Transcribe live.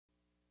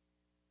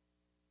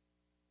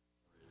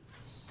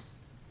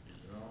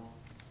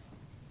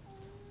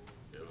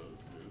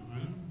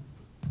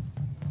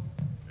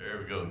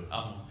go.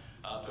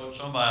 I told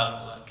somebody I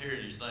don't like to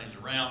carry these things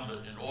around,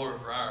 but in order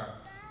for our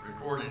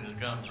recording to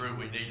come through,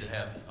 we need to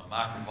have a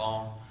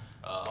microphone.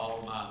 All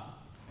of my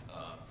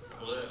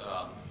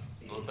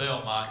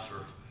lapel mics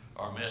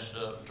are messed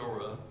up,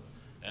 tore up,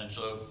 and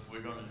so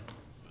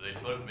there's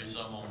supposed to be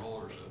some on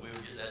order, so we'll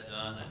get that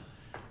done,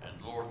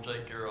 and the Lord will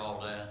take care of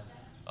all that.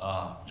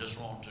 Just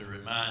want to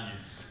remind you,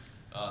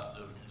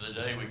 the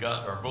day we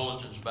got our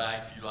bulletins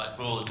back, if you like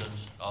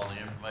bulletins, all the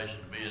information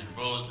will be in the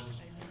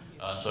bulletins,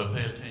 so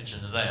pay attention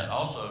to that.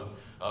 Also,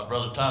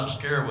 Brother Titus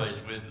Caraway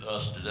is with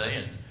us today,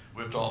 and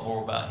we'll talk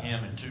more about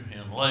him and to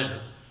him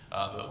later,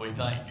 but we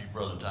thank you,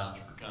 Brother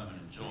Titus, for coming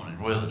and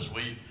joining with us.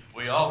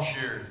 We all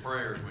shared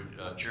prayers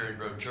with Cherry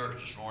Grove Church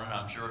this morning.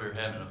 I'm sure they're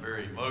having a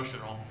very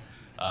emotional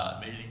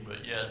meeting,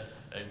 but yet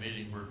a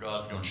meeting where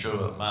God's going to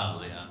show up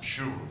mightily, I'm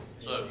sure.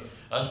 So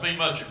let's be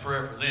much in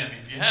prayer for them.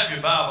 If you have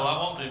your Bible, I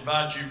want to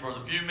invite you for the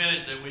few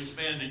minutes that we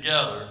spend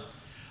together.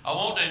 I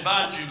want to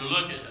invite you to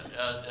look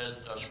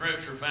at a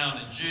scripture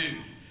found in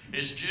Jude.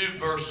 It's Jude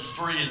verses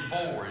 3 and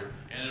 4,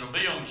 and it'll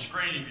be on the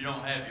screen if you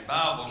don't have your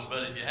Bibles,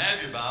 but if you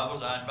have your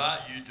Bibles, I invite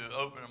you to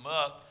open them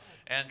up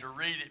and to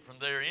read it from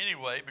there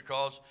anyway,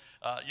 because,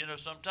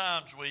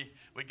 sometimes we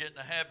get in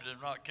the habit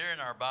of not carrying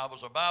our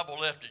Bibles. A Bible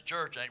left at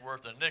church ain't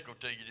worth a nickel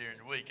to you during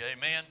the week,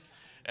 amen?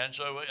 And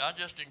so I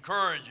just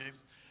encourage you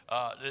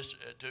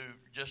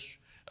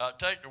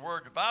take the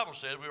word the Bible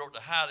said. We ought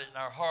to hide it in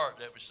our heart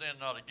that we sin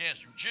not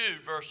against Him.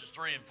 Jude verses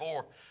 3 and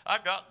 4. I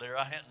got there.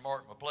 I hadn't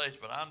marked my place,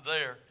 but I'm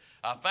there.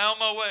 I found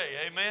my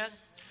way, amen?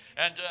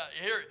 And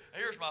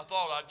here's my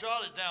thought. I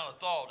jotted down a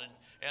thought, and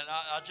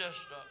I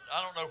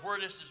don't know where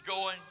this is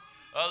going,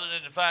 other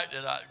than the fact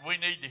that we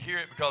need to hear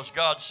it because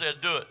God said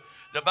do it.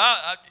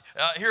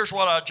 Here's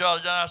what I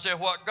jotted down. I said,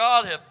 what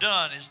God hath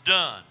done is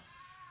done,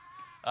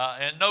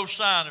 and no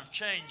sign of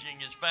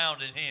changing is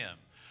found in Him.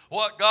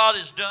 What God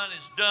has done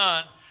is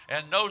done,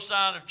 and no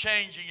sign of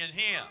changing in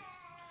Him.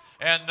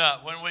 And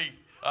when we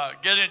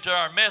get into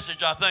our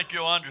message, I think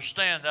you'll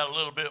understand that a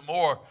little bit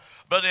more.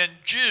 But in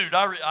Jude,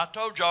 I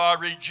told y'all I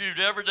read Jude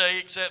every day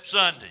except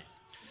Sunday.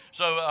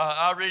 So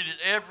I read it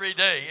every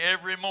day,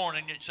 every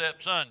morning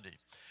except Sunday.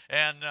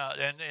 And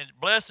it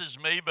blesses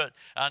me, but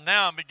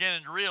now I'm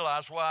beginning to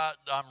realize why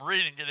I'm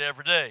reading it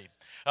every day.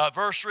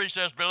 Verse 3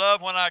 says,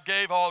 Beloved, when I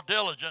gave all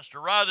diligence to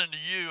write unto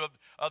you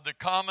of the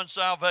common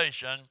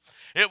salvation,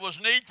 it was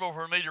needful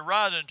for me to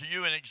write unto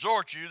you and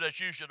exhort you that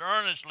you should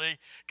earnestly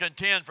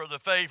contend for the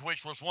faith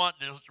which was once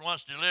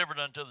delivered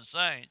unto the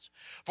saints.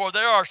 For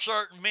there are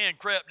certain men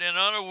crept in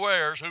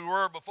unawares who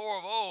were before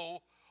of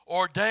old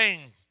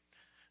ordained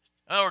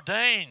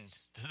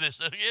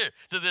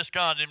to this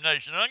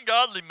condemnation,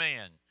 ungodly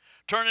men,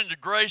 turning the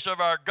grace of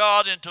our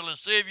God into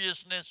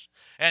lasciviousness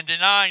and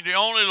denying the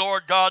only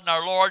Lord God and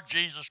our Lord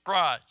Jesus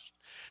Christ.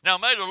 Now,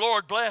 may the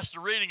Lord bless the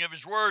reading of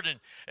His Word.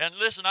 And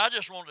listen, I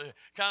just want to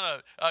kind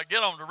of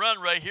get on the run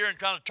right here and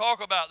kind of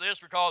talk about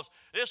this, because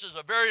this is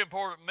a very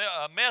important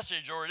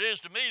message, or it is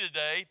to me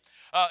today,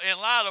 in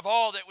light of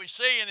all that we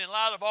see and in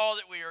light of all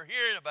that we are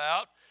hearing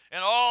about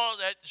and all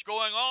that's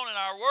going on in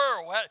our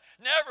world.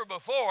 Never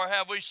before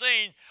have we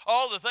seen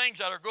all the things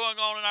that are going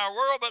on in our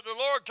world, but the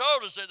Lord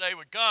told us that they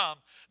would come.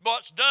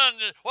 What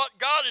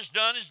God has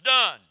done is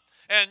done.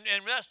 And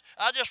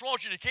I just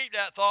want you to keep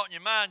that thought in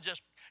your mind.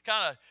 Just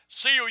kind of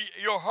seal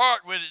your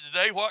heart with it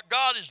today. What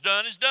God has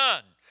done is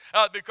done.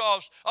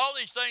 Because all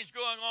these things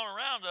going on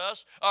around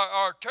us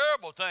are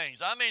terrible things.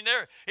 I mean,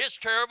 it's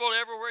terrible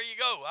everywhere you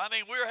go. I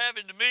mean, we're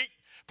having to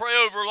pray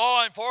over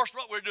law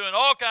enforcement. We're doing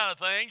all kinds of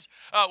things.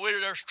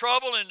 There's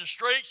trouble in the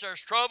streets.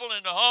 There's trouble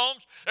in the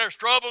homes. There's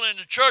trouble in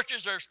the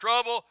churches. There's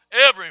trouble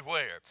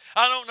everywhere.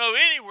 I don't know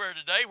anywhere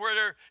today where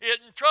there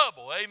isn't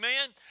trouble.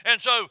 Amen?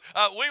 And so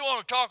we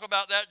want to talk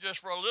about that just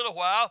for a little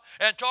while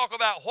and talk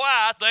about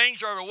why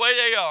things are the way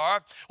they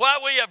are, why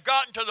we have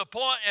gotten to the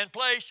point and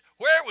place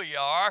where we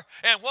are,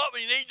 and what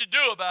we need to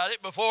do about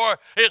it before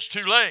it's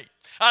too late.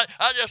 I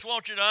just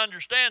want you to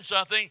understand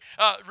something.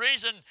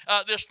 Reason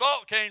this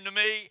thought came to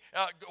me,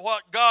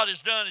 what God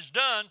has done is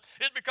done,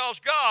 is because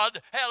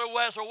God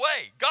has a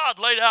way. God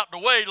laid out the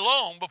way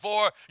long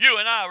before you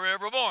and I were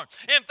ever born.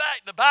 In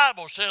fact, the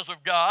Bible says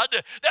of God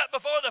that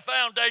before the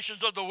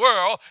foundations of the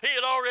world, He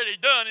had already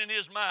done in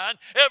His mind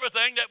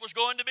everything that was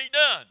going to be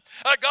done.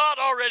 God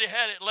already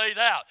had it laid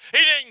out. He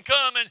didn't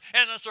come and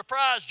a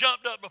surprise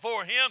jumped up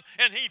before Him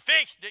and He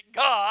fixed it.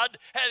 God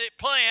had it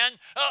planned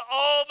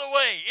all the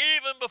way,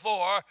 even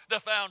before the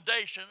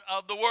foundation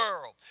of the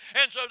world.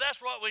 And so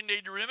that's what we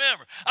need to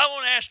remember. I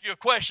want to ask you a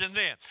question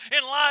then.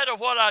 In light of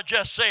what I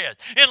just said,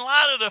 in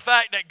light of the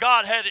fact that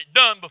God had it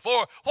done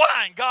before,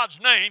 why in God's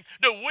name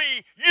do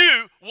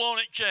you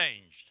want it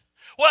changed?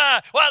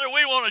 Why do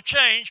we want to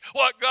change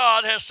what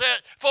God has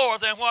set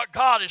forth and what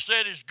God has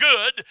said is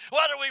good?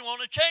 Why do we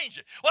want to change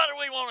it? Why do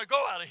we want to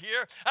go out of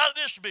here, out of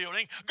this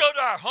building, go to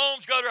our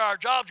homes, go to our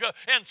jobs,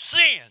 and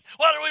sin?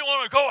 Why do we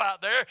want to go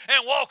out there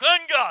and walk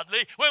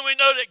ungodly when we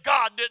know that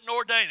God didn't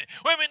ordain it?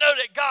 When we know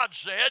that God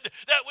said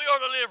that we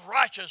ought to live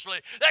righteously,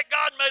 that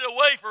God made a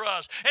way for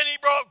us, and He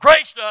brought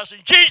grace to us in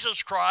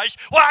Jesus Christ.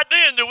 Why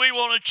then do we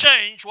want to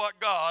change what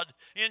God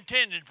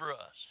intended for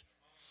us?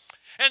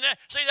 And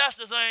that's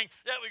the thing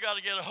that we got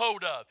to get a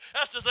hold of.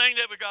 That's the thing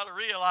that we got to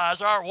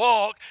realize. Our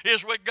walk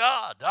is with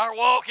God. Our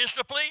walk is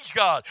to please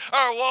God.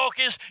 Our walk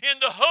is in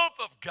the hope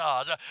of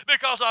God.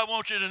 Because I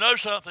want you to know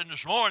something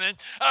this morning.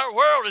 Our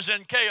world is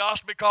in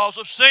chaos because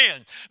of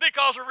sin,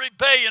 because of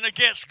rebellion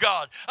against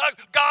God.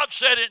 God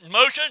set it in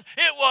motion.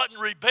 It wasn't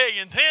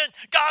rebellion then.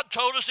 God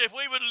told us if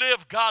we would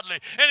live godly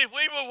and if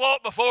we would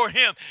walk before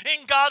Him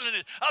in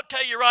godliness. I'll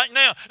tell you right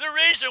now, the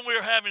reason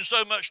we're having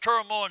so much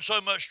turmoil and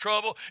so much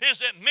trouble is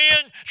that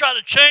men try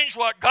to change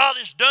what God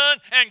has done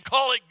and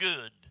call it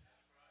good.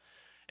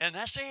 And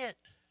that's it.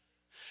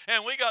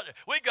 And we got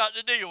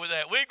to deal with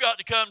that. We've got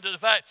to come to the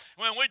fact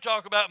when we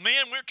talk about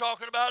men, we're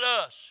talking about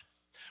us.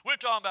 We're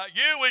talking about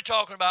you. We're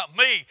talking about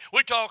me.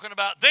 We're talking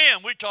about them.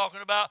 We're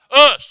talking about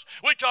us.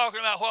 We're talking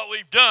about what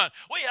we've done.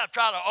 We have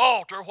tried to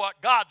alter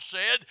what God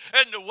said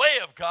and the way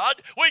of God.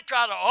 We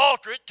try to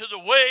alter it to the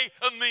way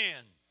of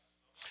men.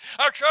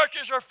 Our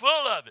churches are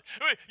full of it.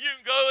 You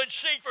can go and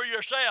see for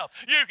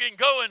yourself. You can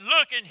go and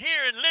look and hear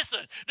and listen.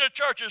 The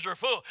churches are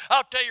full.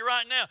 I'll tell you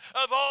right now,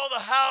 of all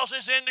the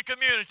houses in the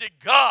community,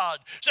 God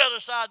set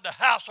aside the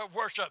house of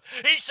worship.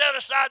 He set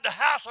aside the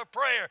house of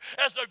prayer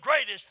as the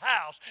greatest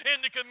house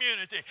in the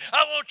community.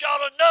 I want y'all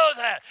to know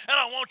that, and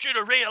I want you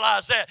to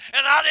realize that.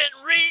 And I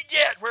didn't read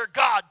yet where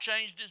God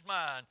changed His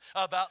mind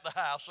about the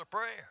house of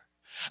prayer.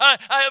 I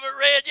haven't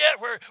read yet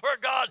where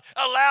God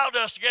allowed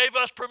us, gave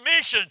us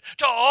permission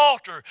to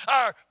alter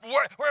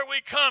where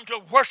we come to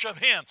worship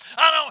Him.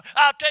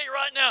 I'll tell you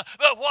right now,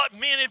 but what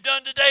men have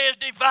done today is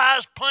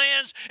devised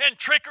plans and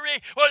trickery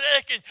where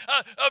they can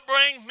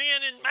bring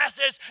men in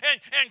masses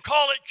and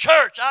call it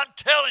church. I'm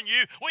telling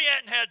you, we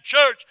hadn't had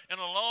church in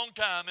a long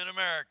time in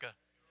America.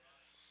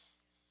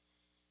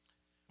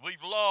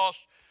 We've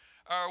lost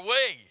our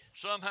way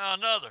somehow or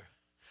another.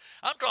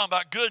 I'm talking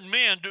about good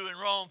men doing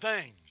wrong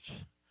things.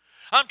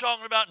 I'm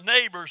talking about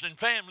neighbors and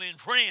family and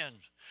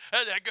friends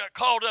that got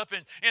caught up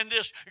in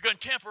this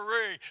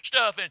contemporary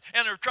stuff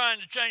and are trying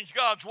to change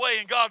God's way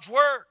and God's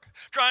work,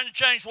 trying to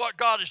change what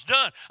God has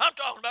done. I'm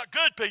talking about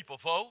good people,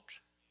 folks.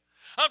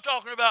 I'm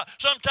talking about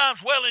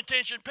sometimes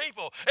well-intentioned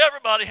people.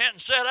 Everybody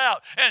hadn't set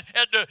out and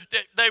that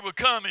they would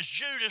come, as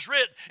Jude has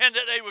written, and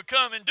that they would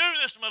come and do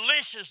this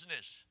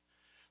maliciousness.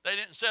 They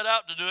didn't set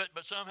out to do it,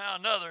 but somehow or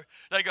another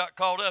they got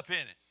caught up in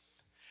it,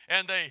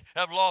 and they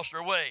have lost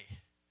their way.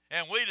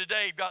 And we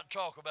today have got to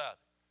talk about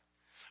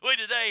it. We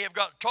today have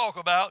got to talk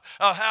about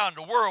how in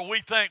the world we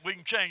think we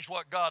can change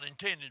what God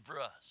intended for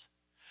us.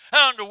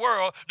 How in the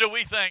world do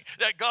we think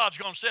that God's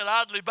going to sit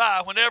idly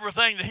by when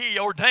everything that He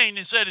ordained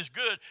and said is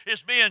good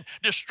is being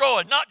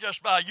destroyed, not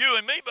just by you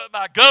and me, but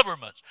by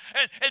governments,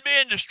 and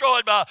being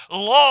destroyed by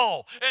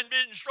law and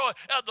being destroyed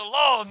by the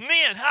law of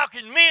men? How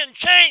can men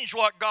change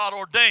what God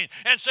ordained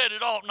and said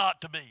it ought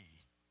not to be?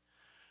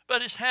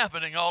 But it's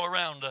happening all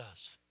around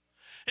us.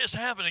 It's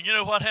happening. You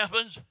know what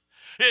happens?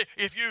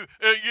 If you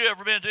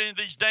ever been to any of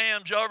these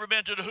dams, you ever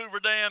been to the Hoover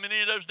Dam and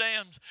any of those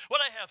dams? Well,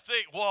 they have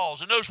thick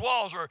walls, and those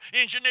walls are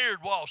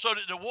engineered walls so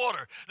that the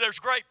water, there's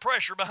great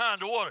pressure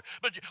behind the water.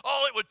 But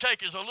all it would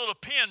take is a little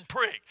pin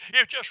prick.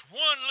 If just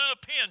one little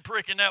pin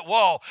prick in that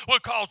wall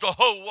would cause the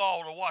whole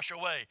wall to wash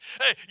away.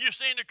 Hey, you've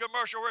seen the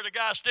commercial where the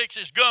guy sticks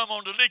his gum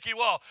on the leaky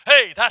wall.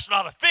 Hey, that's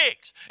not a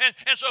fix.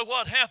 And so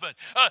what happened?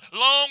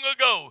 Long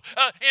ago,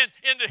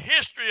 in the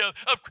history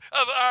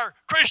of our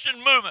Christian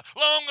movement,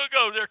 long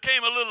ago there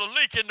came a little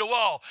leak in the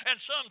wall, and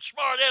some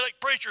smart aleck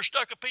preacher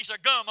stuck a piece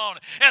of gum on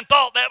it and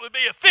thought that would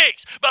be a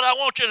fix. But I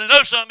want you to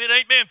know something, it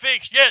ain't been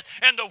fixed yet,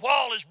 and the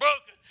wall is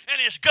broken and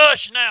it's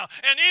gushed now,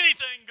 and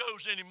anything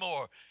goes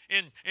anymore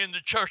in the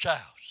church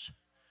house.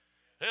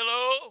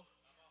 Hello?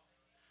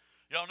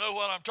 Y'all know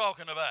what I'm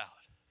talking about.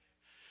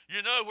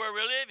 You know where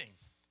we're living.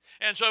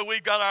 And so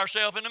we've got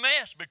ourselves in a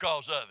mess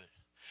because of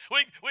it.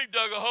 We've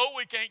dug a hole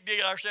we can't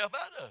dig ourselves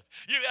out of.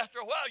 After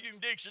a while, you can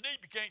dig so deep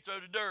you can't throw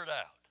the dirt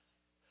out.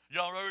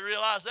 Y'all really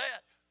realize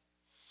that?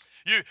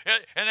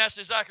 And that's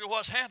exactly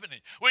what's happening.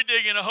 We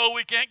dig in a hole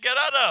we can't get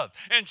out of.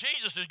 And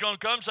Jesus is going to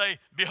come and say,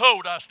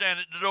 behold, I stand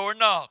at the door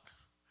and knock.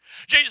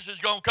 Jesus is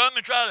going to come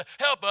and try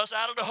to help us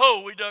out of the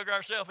hole we dug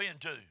ourselves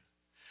into.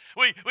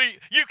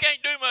 You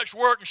can't do much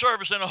work and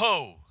service in a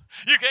hole.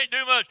 You can't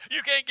do much.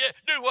 You can't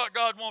do what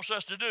God wants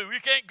us to do.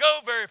 You can't go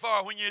very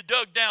far when you're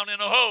dug down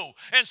in a hole.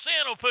 And sin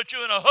will put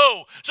you in a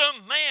hole.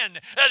 Some man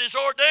that is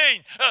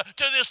ordained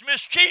to this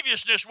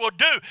mischievousness will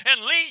do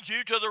and lead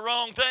you to the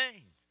wrong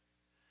thing.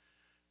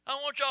 I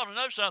want y'all to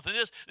know something.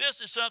 This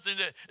is something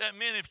that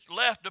many have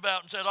laughed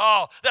about and said,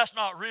 oh, that's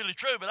not really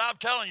true. But I'm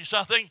telling you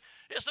something.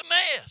 It's a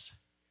mess.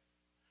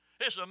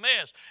 It's a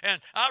mess.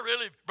 And I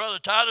really, Brother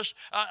Titus,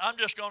 I'm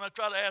just going to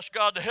try to ask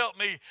God to help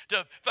me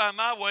to find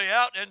my way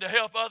out and to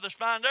help others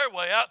find their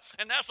way out.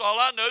 And that's all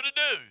I know to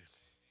do.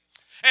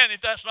 And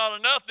if that's not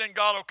enough, then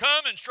God will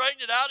come and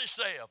straighten it out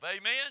himself.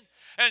 Amen?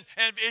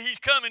 And he's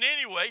coming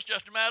anyway. It's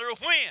just a matter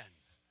of when.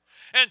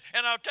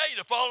 And I'll tell you,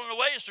 the falling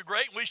away is so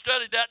great. We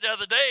studied that the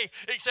other day.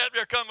 Except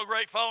there come a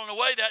great falling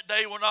away, that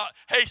day will not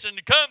hasten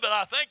to come, but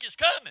I think it's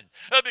coming.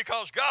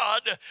 Because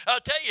God, I'll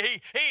tell you,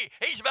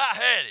 he's about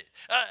had it.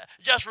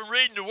 Just from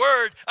reading the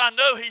Word, I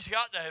know he's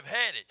got to have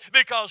had it.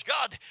 Because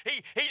God,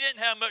 he didn't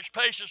have much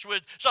patience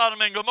with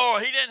Sodom and Gomorrah.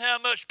 He didn't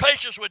have much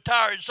patience with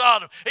Tyre and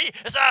Sodom. He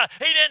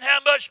didn't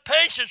have much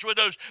patience with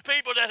those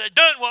people that had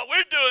done what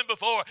we're doing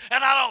before.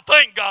 And I don't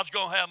think God's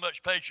going to have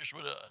much patience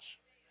with us.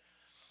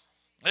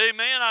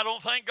 Amen. I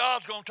don't think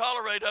God's going to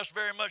tolerate us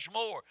very much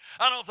more.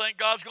 I don't think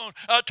God's going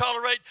to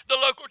tolerate the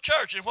local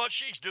church and what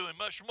she's doing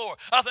much more.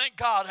 I think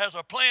God has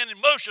a plan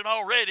in motion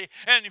already,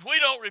 and if we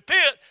don't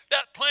repent,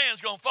 that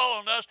plan's going to fall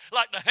on us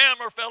like the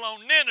hammer fell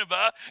on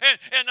Nineveh.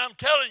 And I'm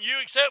telling you,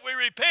 except we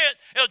repent,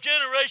 a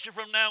generation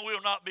from now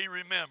will not be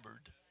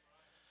remembered.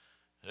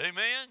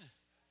 Amen.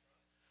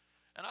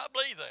 And I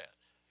believe that.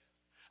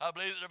 I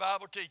believe that the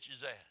Bible teaches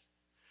that.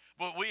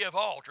 But we have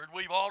altered.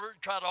 We've altered,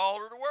 tried to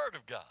alter the Word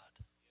of God.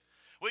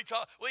 We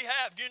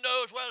have, you know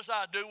as well as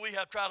I do, we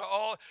have tried to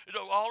alter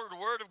the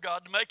Word of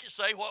God to make it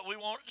say what we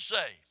want it to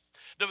say.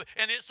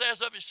 And it says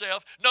of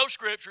itself, no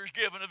Scripture is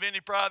given of any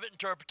private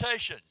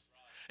interpretation.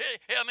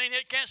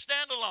 It can't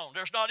stand alone.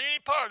 There's not any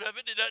part of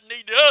it that doesn't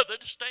need the other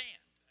to stand.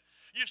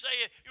 You say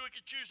we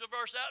could choose a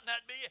verse out and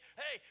that'd be it.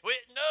 Hey,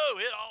 no,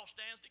 it all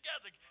stands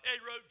together. They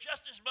wrote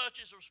just as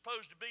much as was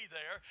supposed to be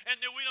there, and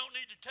then we don't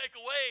need to take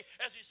away,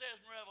 as he says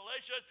in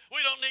Revelation.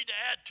 We don't need to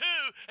add to,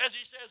 as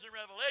he says in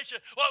Revelation.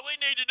 What we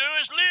need to do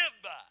is live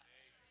by.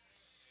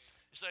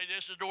 You say,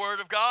 this is the Word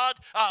of God.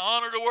 I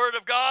honor the Word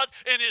of God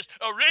in its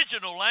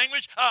original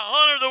language. I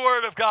honor the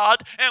Word of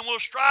God and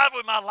will strive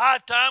with my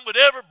lifetime, with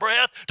every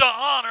breath, to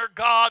honor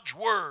God's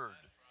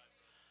Word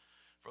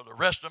for the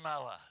rest of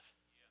my life.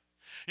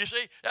 You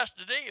see, that's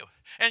the deal.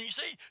 And you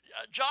see,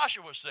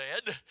 Joshua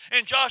said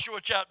in Joshua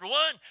chapter 1,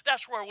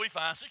 that's where we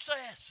find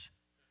success.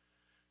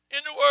 In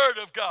the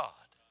Word of God.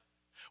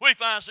 We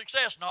find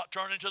success not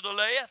turning to the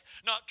left,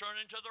 not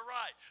turning to the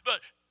right, but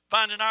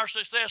finding our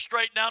success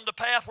straight down the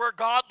path where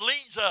God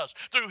leads us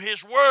through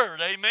His Word.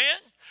 Amen?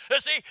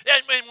 See,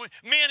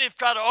 men have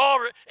tried to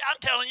alter it. I'm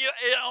telling you,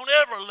 on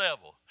every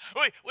level.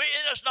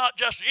 It's not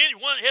just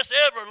anyone, it's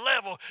every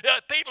level.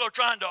 People are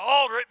trying to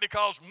alter it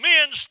because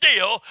men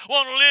still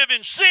want to live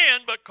in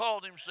sin but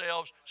call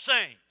themselves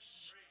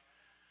saints.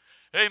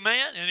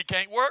 Amen? And it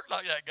can't work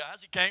like that,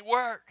 guys. It can't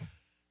work.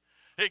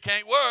 It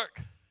can't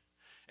work.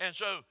 And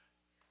so,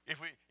 if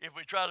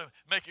we try to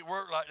make it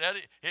work like that,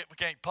 it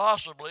can't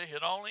possibly.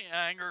 It only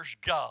angers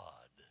God.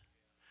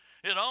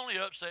 It only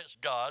upsets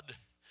God.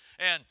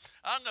 And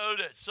I know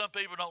that some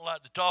people don't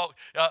like to talk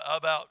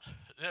about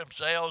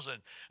themselves,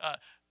 and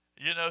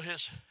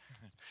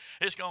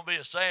it's going to be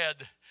a sad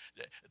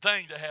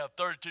thing to have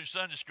 32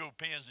 Sunday school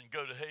pens and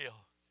go to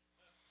hell.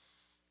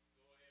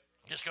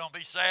 It's going to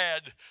be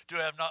sad to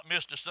have not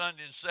missed a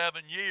Sunday in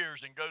 7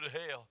 years and go to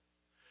hell.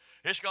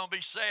 It's going to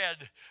be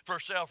sad for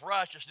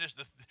self-righteousness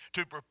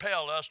to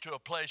propel us to a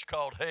place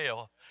called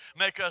hell.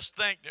 Make us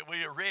think that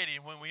we are ready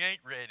when we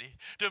ain't ready.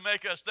 To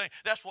make us think.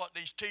 That's what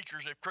these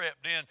teachers have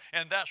crept in,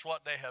 and that's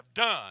what they have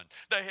done.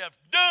 They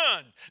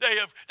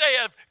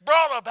have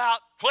brought about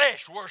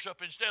flesh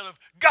worship instead of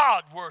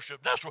God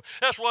worship. That's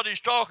what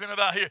he's talking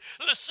about here.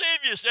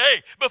 Lascivious,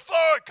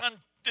 before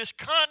this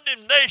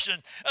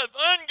condemnation of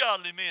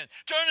ungodly men,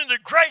 turning the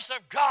grace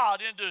of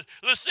God into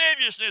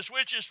lasciviousness,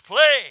 which is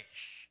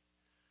flesh.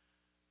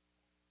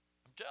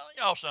 I'm telling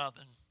y'all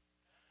something.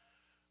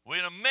 We're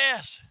in a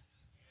mess.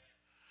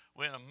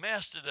 We're in a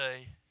mess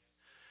today.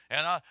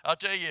 And I'll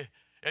tell you,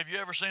 have you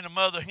ever seen a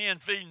mother hen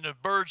feeding the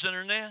birds in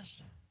her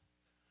nest?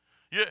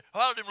 Yeah,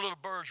 how do them little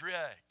birds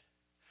react?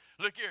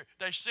 Look here,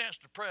 they sense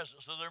the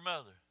presence of their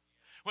mother.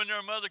 When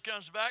their mother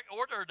comes back,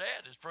 or their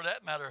dad is, for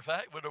that matter of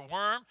fact, with a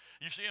worm,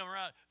 you see them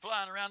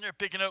flying around there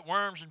picking up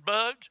worms and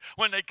bugs.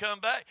 When they come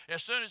back,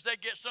 as soon as they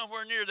get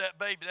somewhere near that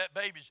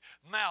baby's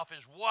mouth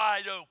is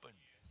wide open.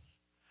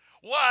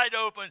 Wide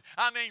open.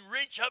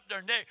 Reach up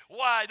their neck,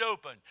 wide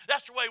open.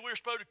 That's the way we're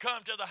supposed to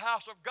come to the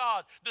house of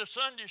God, the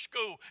Sunday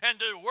school, and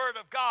the Word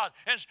of God,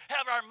 and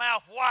have our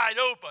mouth wide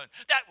open.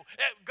 That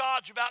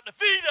God's about to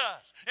feed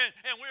us,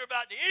 and we're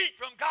about to eat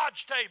from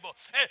God's table.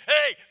 And,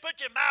 hey,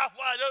 put your mouth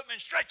wide open and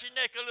stretch your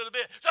neck a little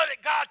bit so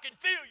that God can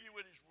fill you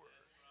with His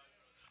Word.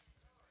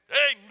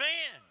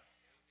 Amen.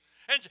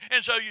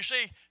 And so you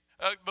see,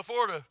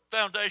 before the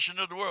foundation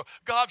of the world,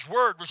 God's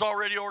Word was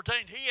already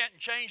ordained. He hadn't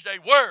changed a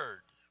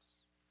word.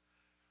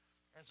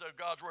 And so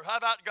God's Word. How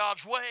about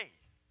God's way?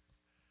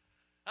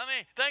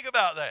 Think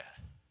about that.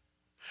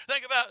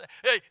 Think about that.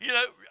 Hey,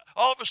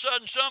 all of a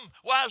sudden some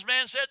wise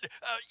man said,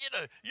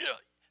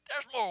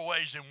 there's more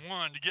ways than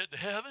one to get to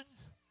heaven.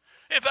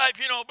 In fact,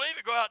 if you don't believe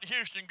it, go out to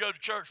Houston and go to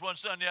church one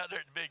Sunday out there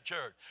at the big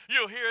church.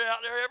 You'll hear out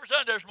there every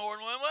Sunday there's more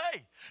than one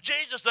way.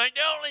 Jesus ain't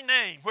the only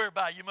name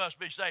whereby you must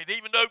be saved,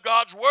 even though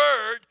God's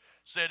Word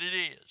said it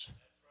is.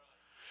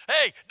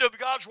 Hey,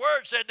 God's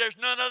Word said there's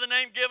none other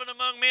name given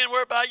among men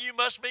whereby you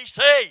must be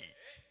saved.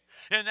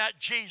 And that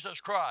Jesus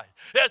Christ.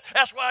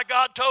 That's why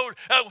God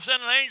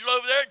sent an angel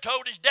over there and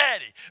told his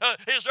daddy,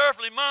 his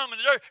earthly mom,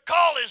 and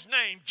call his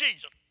name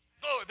Jesus.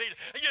 Glory be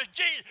to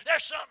Jesus.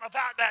 There's something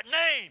about that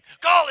name.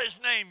 Call his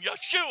name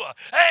Yeshua.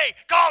 Hey,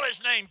 call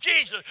his name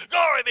Jesus.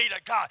 Glory be to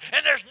God.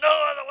 And there's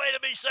no other way to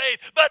be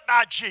saved but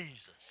by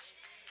Jesus.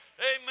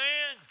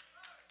 Amen.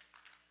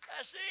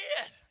 That's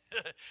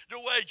it. The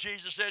way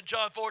Jesus said in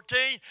John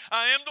 14,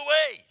 I am the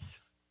way,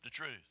 the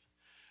truth,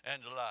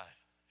 and the life.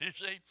 You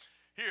see?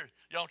 Here,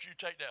 don't you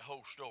take that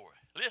whole story.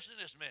 Listen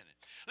to this minute.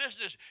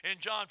 Listen to this. In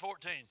John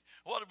 14,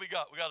 what have we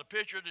got? We got a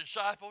picture of the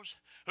disciples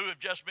who have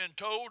just been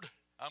told,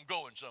 I'm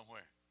going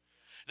somewhere.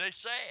 They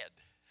sad.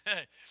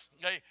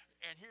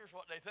 And here's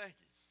what they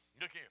thinking.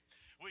 Look here.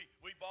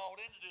 We bought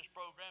into this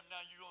program,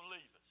 now you're going to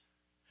leave us.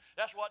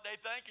 That's what they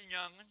thinking,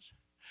 young'uns.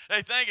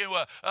 They thinking,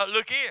 well,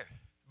 look here.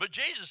 But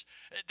Jesus,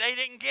 they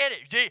didn't get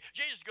it.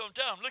 Jesus is going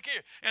to tell them, look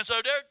here. And so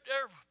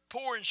they're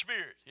poor in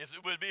spirit, if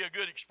it would be a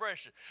good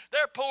expression.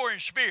 They're poor in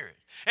spirit.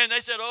 And they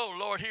said, oh,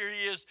 Lord, here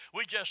he is.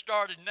 We just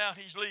started, and now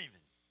he's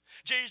leaving.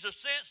 Jesus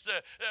sensed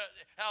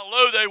how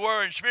low they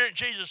were in spirit.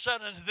 Jesus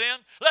said unto them,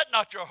 let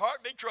not your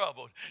heart be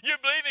troubled. You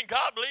believe in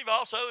God, believe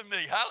also in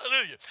me.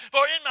 Hallelujah.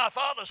 For in my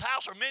Father's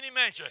house are many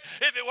mansions.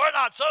 If it were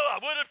not so,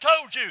 I would have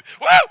told you.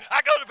 Woo!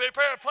 I go to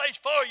prepare a place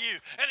for you.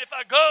 And if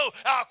I go,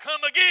 I'll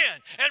come again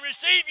and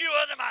receive you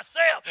unto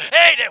myself.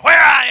 Hey, that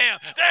where I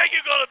am, there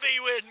you're going to be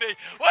with me.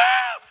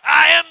 Woo!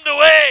 I am the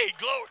way.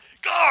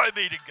 Glory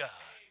be to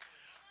God.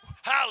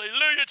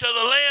 Hallelujah to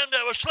the Lamb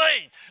that was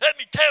slain. Let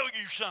me tell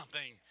you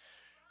something.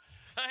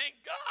 Thank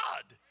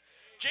God.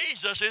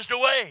 Jesus is the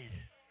way.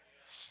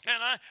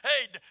 And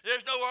hey,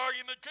 there's no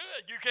argument to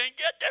it. You can't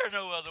get there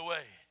no other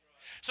way.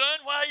 Son,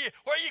 where are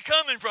you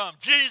coming from?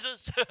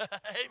 Jesus.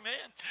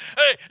 Amen.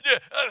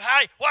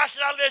 Hey, why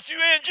should I let you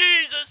in,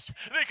 Jesus?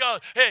 Because,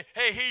 hey,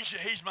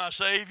 he's my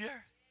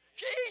Savior.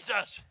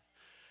 Jesus.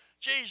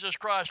 Jesus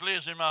Christ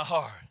lives in my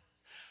heart.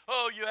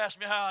 Oh, you ask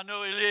me how I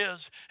know he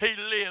lives. He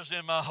lives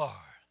in my heart.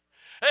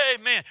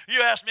 Amen.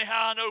 You ask me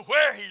how I know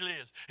where he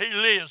lives. He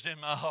lives in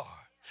my heart.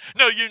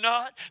 Know you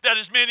not that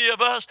as many of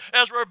us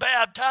as were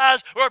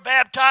baptized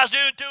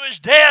into his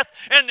death,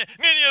 and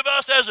many of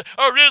us as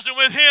are risen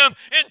with him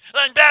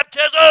in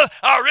baptism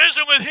are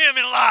risen with him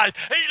in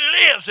life.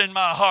 He lives in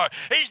my heart.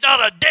 He's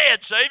not a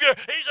dead Savior.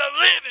 He's a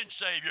living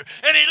Savior,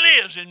 and he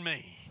lives in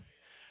me.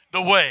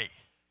 The way.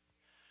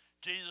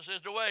 Jesus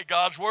is the way.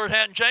 God's word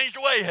hadn't changed.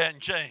 The way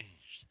hadn't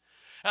changed.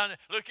 And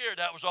look here,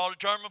 that was all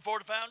determined before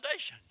the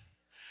foundation.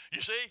 You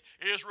see,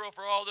 Israel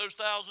for all those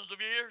thousands of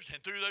years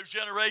and through those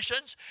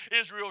generations,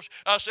 Israel,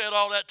 I said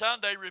all that time,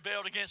 they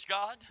rebelled against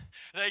God.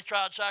 They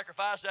tried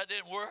sacrifice. That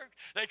didn't work.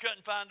 They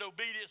couldn't find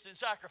obedience in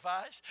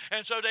sacrifice.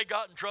 And so they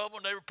got in trouble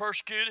and they were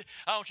persecuted.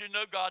 I want you to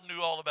know God knew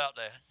all about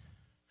that.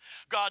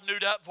 God knew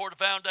that before the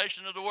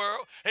foundation of the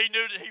world. He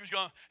knew that he was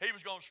going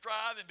to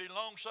strive and be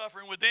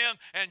long-suffering with them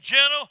and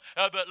gentle.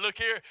 But look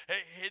here,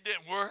 it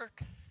didn't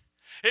work.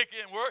 It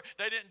didn't work.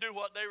 They didn't do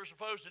what they were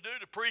supposed to do.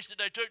 The priest that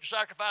they took the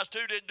sacrifice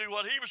to didn't do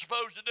what he was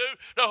supposed to do.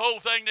 The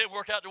whole thing didn't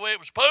work out the way it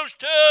was supposed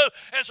to.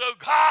 And so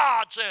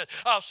God said,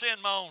 I'll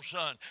send my own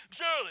son.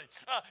 Surely,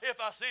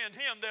 if I send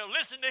him, they'll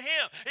listen to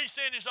him. He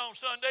sent his own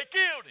son. They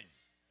killed him.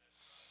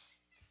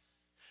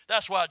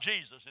 That's why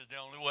Jesus is the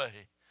only way.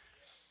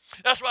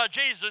 That's why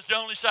Jesus is the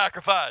only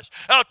sacrifice.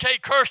 I'll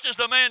take cursed is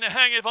the man that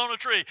hangeth on a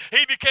tree.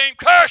 He became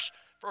cursed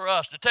for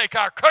us to take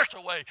our curse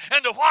away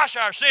and to wash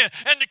our sin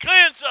and to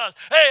cleanse us.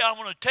 Hey, I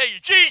want to tell you,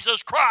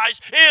 Jesus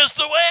Christ is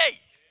the way.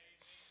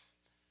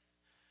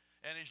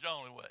 And he's the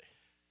only way.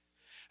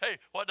 Hey,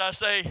 what did I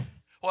say?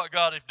 What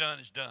God has done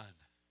is done.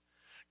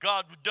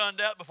 God had done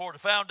that before the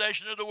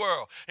foundation of the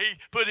world. He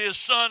put his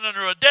son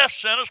under a death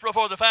sentence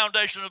before the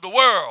foundation of the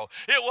world.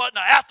 It wasn't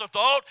an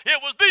afterthought. It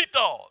was the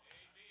thought.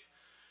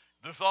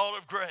 The thought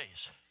of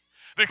grace.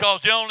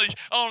 Because the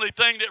only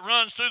thing that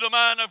runs through the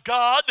mind of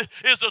God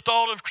is the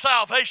thought of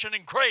salvation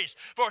and grace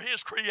for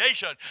his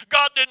creation.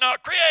 God did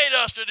not create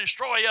us to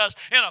destroy us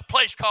in a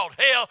place called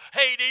hell,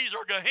 Hades,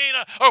 or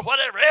Gehenna, or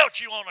whatever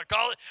else you want to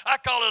call it. I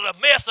call it a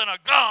mess and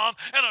a gum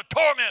and a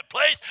torment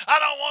place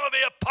I don't want to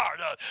be a part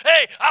of.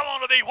 Hey, I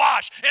want to be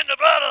washed in the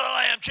blood of the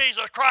Lamb,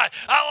 Jesus Christ.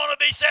 I want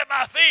to be set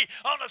my feet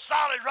on the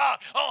solid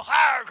rock, on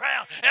higher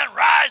ground, and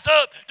rise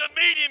up to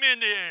meet him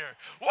in the air.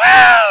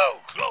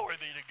 Woo!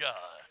 Glory be to God.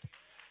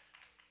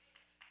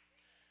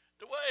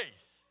 The way.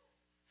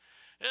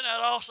 Isn't that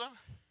awesome?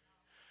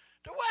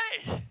 The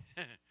way.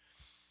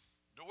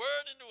 The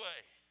word and the way.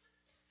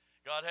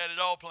 God had it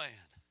all planned.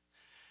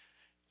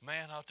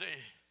 Man, I'll tell you,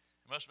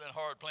 it must have been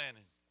hard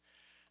planning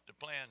to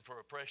plan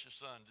for a precious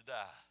son to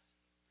die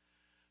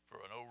for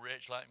an old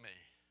wretch like me.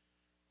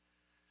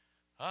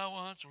 I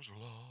once was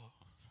lost,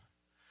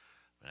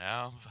 but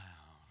now I'm found.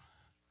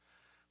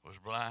 Was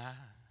blind,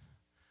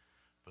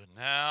 but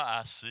now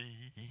I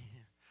see.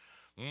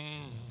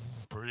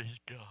 Praise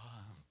God.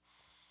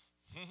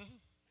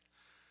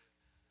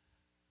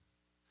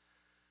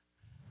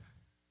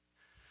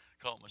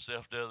 Caught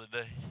myself the other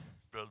day,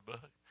 Brother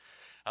Buck.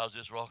 I was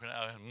just walking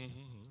out and,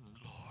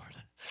 Lord,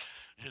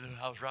 you know,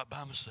 I was right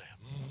by myself.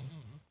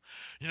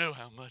 You know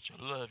how much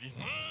I love you.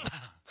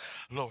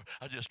 Lord,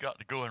 I just got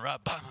to going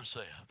right by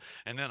myself.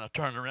 And then I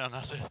turned around and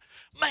I said,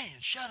 man,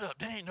 shut up.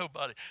 There ain't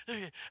nobody.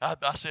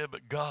 I said,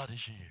 but God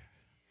is here.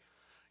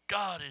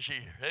 God is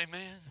here.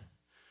 Amen.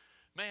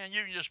 Man,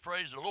 you can just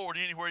praise the Lord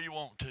anywhere you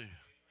want to.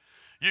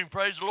 You can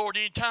praise the Lord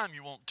anytime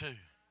you want to.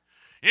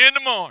 In the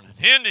morning.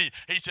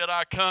 He said,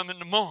 I come in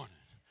the morning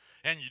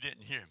and you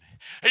didn't hear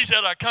me. He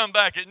said, I come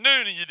back at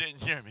noon and you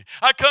didn't hear me.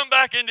 I come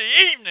back in the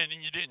evening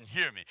and you didn't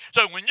hear me.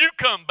 So when you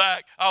come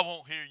back, I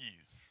won't hear you.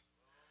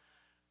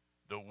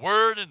 The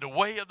word and the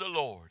way of the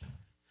Lord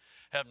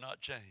have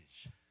not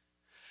changed.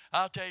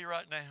 I'll tell you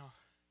right now,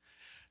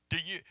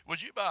 would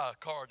you buy a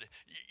car?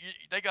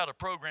 They got a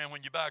program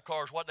when you buy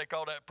cars. What they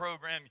call that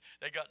program?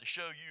 They got to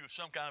show you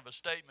some kind of a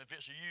statement. If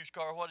it's a used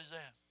car, what is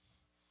that?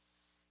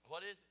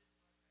 What is it?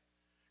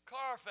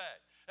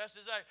 Carfax. That's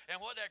exactly. And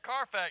what that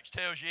Carfax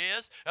tells you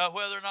is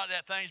whether or not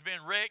that thing's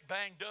been wrecked,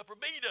 banged up, or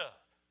beat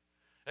up.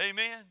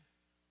 Amen.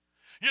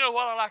 You know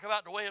what I like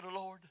about the way of the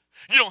Lord?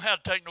 You don't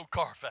have to take no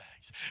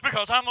Carfax.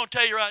 Because I'm going to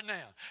tell you right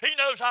now, he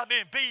knows I've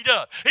been beat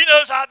up. He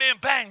knows I've been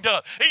banged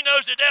up. He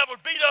knows the devil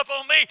beat up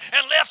on me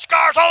and left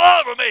scars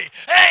all over me.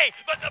 Hey,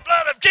 but the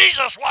blood of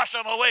Jesus washed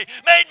them away,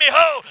 made me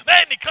whole,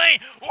 made me clean.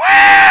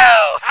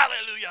 Wow!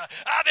 Hallelujah.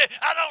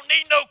 I don't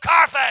need no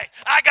Carfax.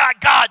 I got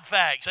God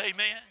facts.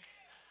 Amen.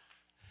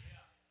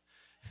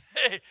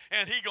 Hey,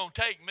 and he going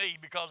to take me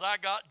because I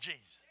got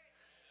Jesus.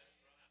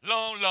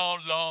 Long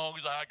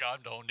as I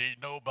got, don't need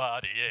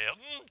nobody else.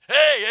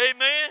 Hey,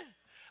 amen.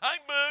 I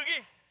ain't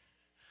boogie.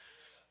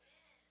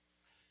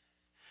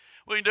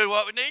 We can do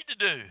what we need to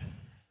do.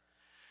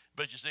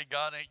 But you see,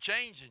 God ain't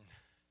changing.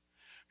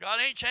 God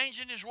ain't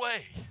changing his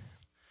way.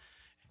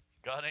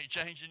 God ain't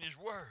changing his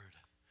word.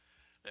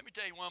 Let me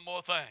tell you one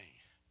more thing.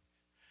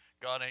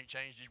 God ain't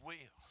changed his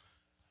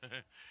will.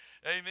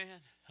 Amen.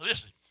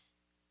 Listen.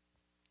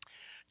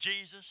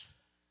 Jesus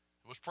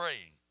was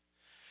praying.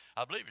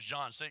 I believe it's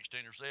John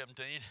 16 or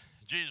 17.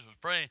 Jesus was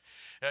praying.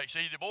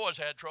 See, the boys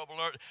had trouble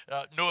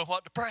knowing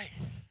what to pray.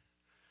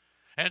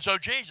 And so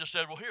Jesus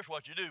said, well, here's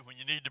what you do when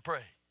you need to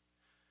pray.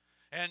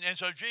 And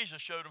so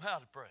Jesus showed them how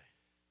to pray.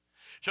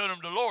 Showed them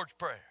the Lord's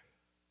Prayer.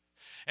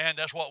 And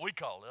that's what we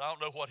call it. I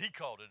don't know what he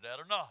called it that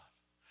or not.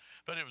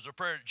 But it was a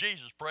prayer that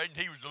Jesus prayed, and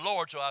he was the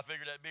Lord, so I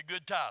figured that'd be a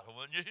good title,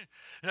 wouldn't you?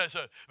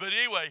 But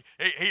anyway,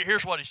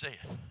 here's what he said.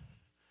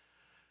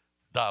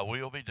 Thy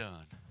will be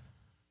done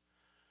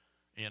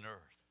in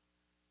earth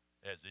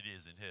as it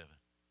is in heaven.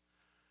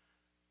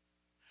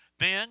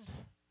 Then,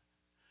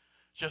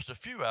 just a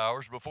few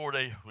hours before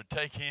they would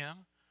take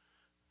him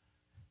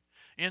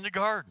in the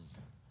garden,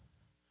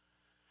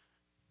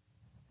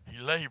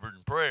 he labored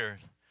in prayer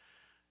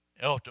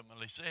and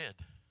ultimately said,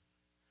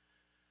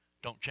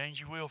 don't change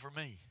your will for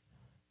me.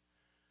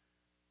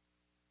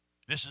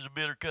 This is a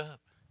bitter cup,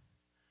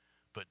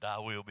 but thy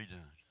will be done.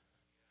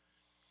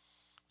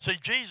 See,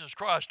 Jesus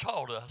Christ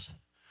taught us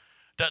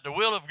that the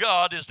will of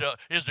God is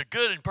the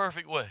good and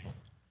perfect way.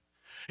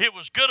 It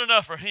was good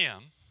enough for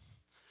him,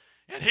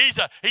 and he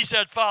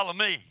said, follow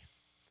me.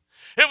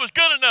 It was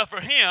good enough for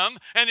him,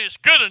 and it's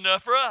good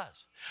enough for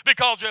us.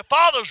 Because the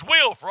Father's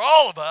will for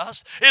all of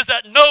us is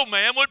that no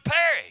man would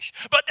perish,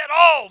 but that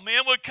all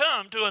men would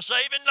come to a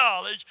saving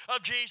knowledge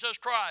of Jesus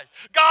Christ.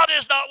 God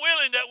is not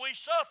willing that we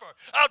suffer.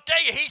 I'll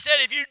tell you, he said,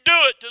 if you do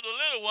it to the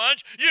little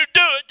ones, you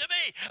do it to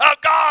me.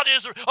 God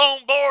is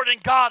on board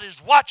and God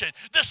is watching.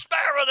 The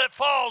sparrow that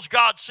falls,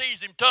 God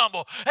sees him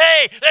tumble.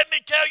 Hey, let me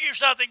tell you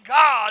something.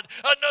 God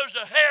knows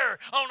the hair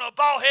on a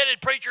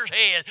bald-headed preacher's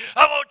head.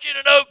 I want you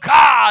to know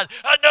God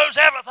knows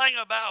everything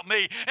about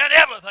me and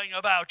everything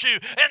about you.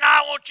 And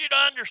I want you to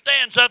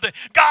understand something.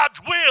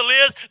 God's will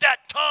is that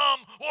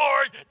Tom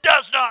Ward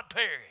does not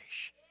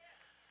perish.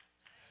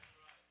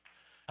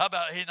 How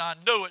about, and I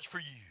know it's for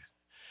you.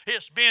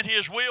 It's been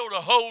his will the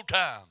whole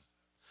time.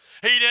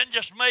 He didn't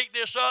just make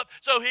this up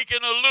so he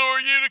can allure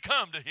you to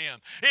come to him.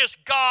 It's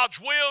God's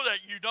will that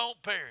you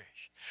don't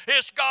perish.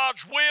 It's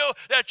God's will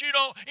that you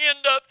don't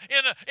end up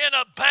in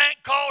a bank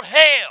called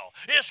hell.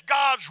 It's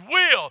God's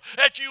will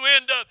that you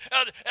end up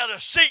at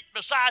a seat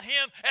beside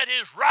him at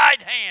his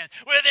right hand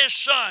with his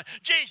son.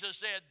 Jesus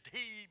said,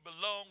 he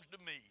belongs to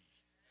me.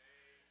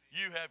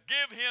 You have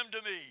given him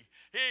to me.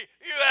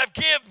 You have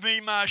given me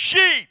my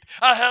sheep.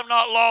 I have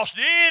not lost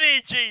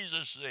any,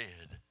 Jesus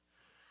said.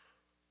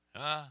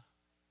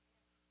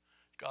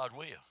 God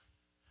will.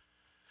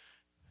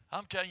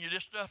 I'm telling you,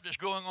 this stuff that's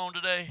going on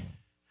today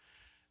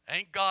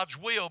ain't God's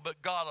will,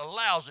 but God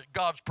allows it.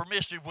 God's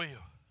permissive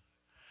will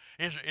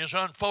is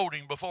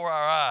unfolding before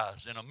our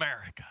eyes in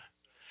America.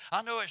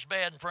 I know it's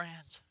bad in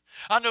France.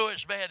 I know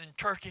it's bad in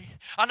Turkey.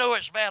 I know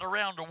it's bad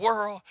around the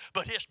world,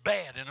 but it's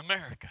bad in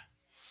America.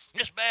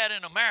 It's bad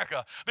in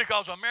America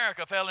because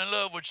America fell in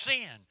love with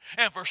sin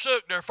and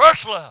forsook their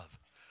first love,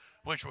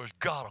 which was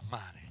God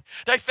Almighty.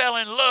 They fell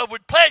in love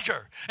with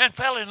pleasure and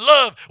fell in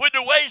love with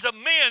the ways of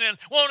men and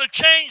want to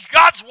change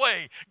God's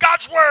way,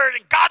 God's word,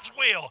 and God's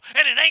will.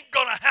 And it ain't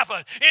going to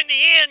happen. In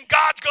the end,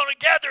 God's going to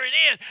gather it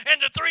in,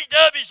 and the three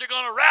W's are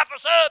going to wrap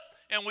us up,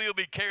 and we'll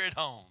be carried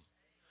home.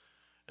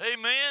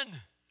 Amen.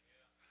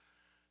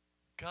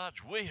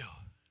 God's will.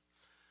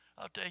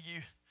 I'll tell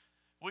you,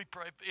 we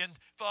pray, and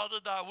Father,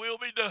 thy will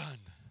be done.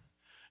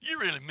 You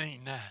really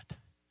mean that.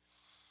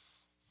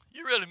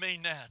 You really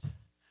mean that.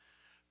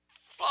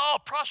 Oh,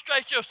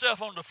 prostrate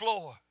yourself on the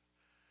floor.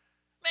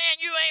 Man,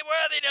 you ain't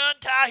worthy to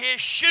untie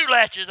his shoe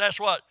latches. That's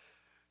what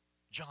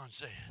John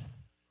said.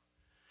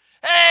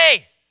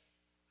 Hey,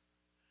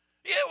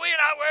 yeah, we're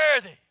not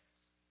worthy.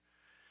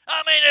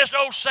 I mean, there's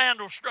no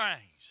sandal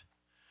strings.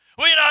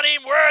 We're not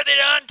even worthy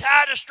to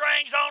untie the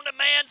strings on the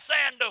man's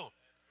sandal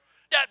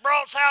that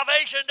brought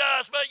salvation to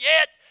us, but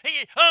yet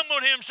he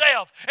humbled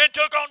himself and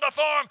took on the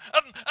form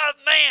of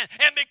man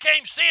and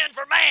became sin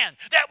for man,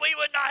 that we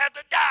would not have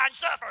to die and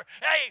suffer.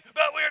 Hey,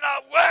 but we're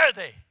not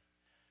worthy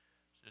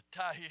to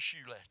tie his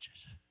shoe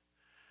latches.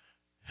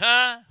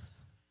 Huh?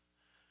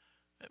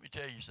 Let me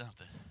tell you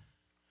something.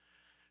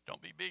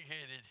 Don't be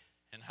big-headed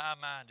and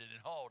high-minded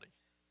and haughty.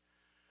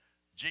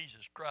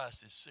 Jesus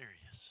Christ is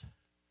serious.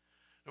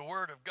 The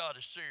Word of God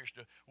is serious.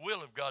 The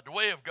will of God, the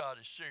way of God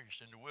is serious,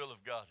 and the will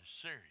of God is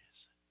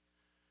serious.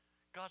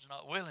 God's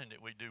not willing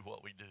that we do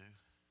what we do.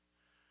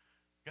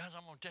 Guys,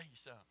 I'm going to tell you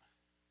something.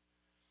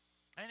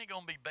 Ain't it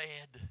going to be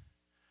bad?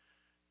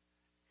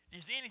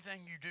 Is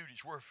anything you do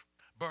that's worth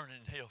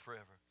burning in hell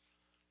forever?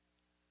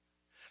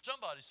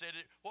 Somebody said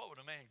it, what would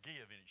a man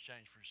give in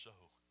exchange for his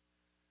soul?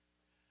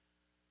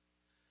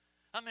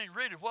 I mean,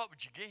 really, what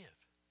would you give?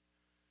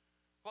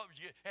 What would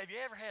you give? Have you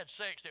ever had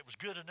sex that was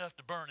good enough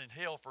to burn in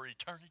hell for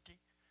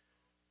eternity?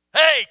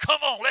 Hey, come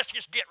on, let's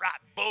just get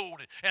right bold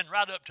and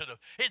right up to the...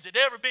 Has it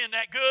ever been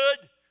that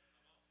good?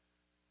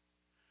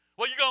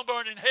 Well, you're going to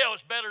burn in hell.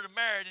 It's better to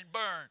marry than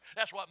burn.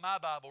 That's what my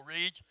Bible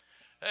reads.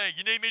 Hey,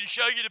 you need me to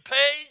show you the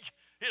page?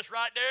 It's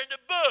right there in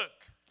the book.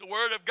 The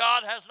Word of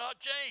God has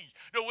not changed.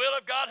 The will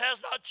of God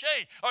has not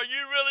changed. Are you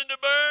willing to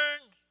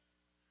burn?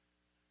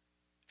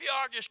 If you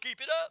are, just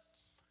keep it up.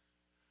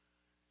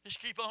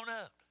 Just keep on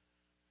up.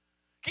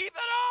 Keep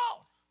it on.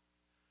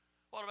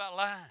 What about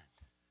lying?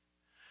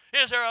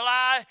 Is there a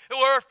lie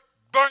worth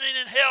burning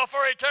in hell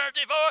for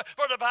eternity for?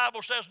 For the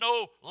Bible says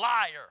no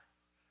liar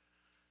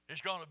is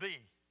going to be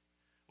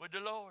with the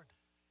Lord.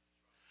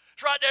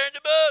 It's right there in the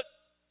book.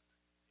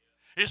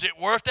 Is it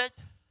worth it?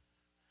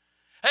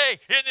 Hey,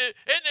 isn't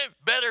it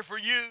better for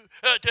you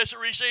to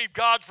receive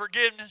God's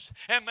forgiveness?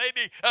 And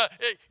maybe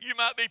you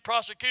might be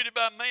prosecuted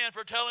by man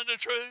for telling the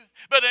truth,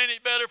 but ain't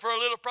it better for a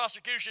little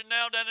prosecution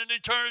now than an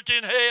eternity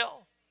in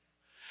hell?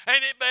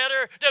 Ain't it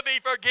better to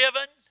be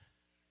forgiven?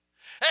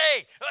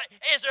 Hey,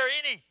 is there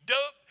any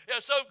dope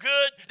so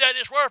good that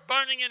it's worth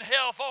burning in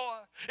hell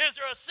for? Is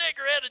there a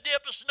cigarette, a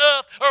dip of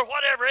snuff, or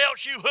whatever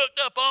else you hooked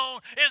up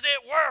on? Is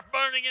it worth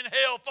burning in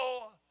hell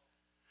for?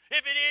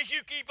 If it is,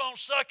 you keep on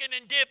sucking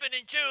and dipping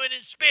and chewing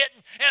and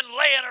spitting and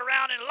laying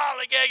around and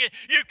lollygagging.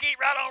 You keep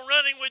right on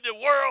running with the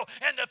world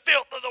and the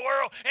filth of the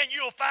world, and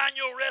you'll find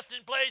your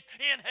resting place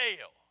in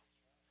hell.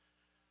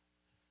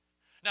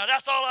 Now,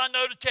 that's all I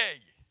know to tell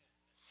you.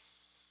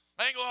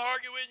 I ain't going to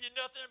argue with you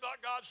nothing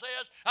about God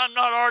says. I'm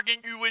not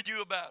arguing with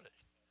you about it.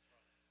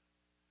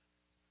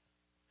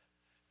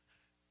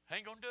 I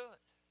ain't going to do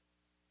it.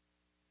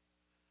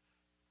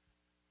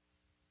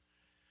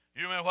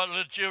 You remember what the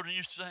little children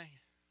used to sing?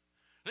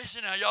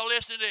 Listen now, y'all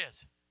listen to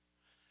this.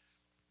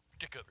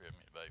 Stick up here a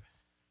minute, baby.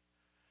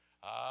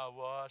 I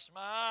washed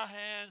my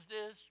hands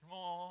this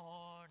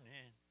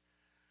morning,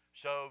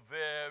 so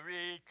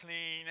very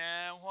clean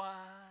and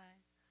white.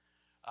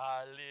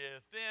 I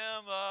lift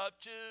them up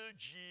to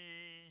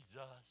Jesus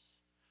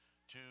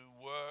to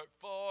work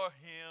for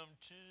him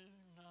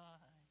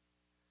tonight.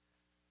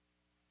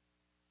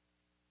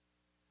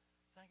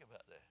 Think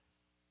about that.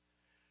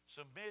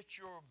 Submit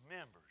your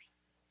members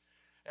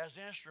as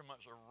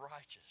instruments of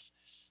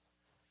righteousness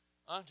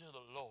unto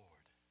the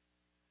Lord.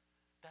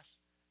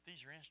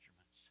 These are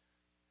instruments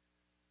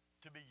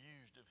to be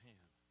used of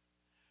him.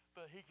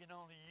 But he can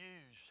only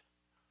use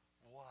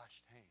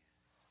washed hands.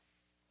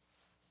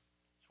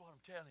 That's what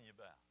I'm telling you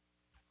about.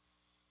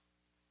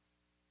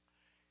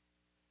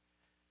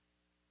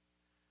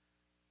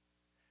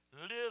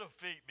 Little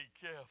feet, be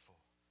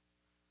careful.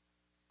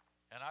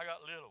 And I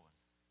got little ones.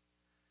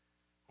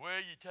 Where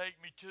you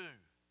take me to.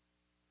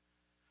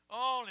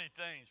 Only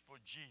things for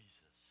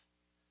Jesus.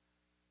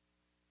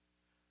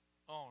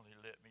 Only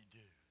let me do.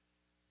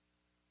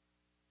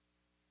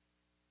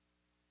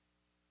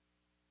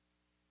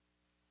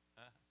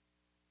 Huh?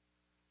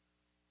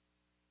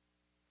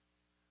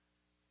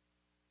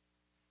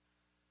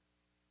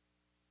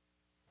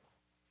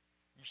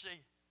 You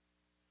see,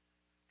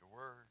 the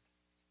Word,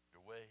 the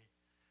way,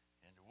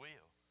 and the will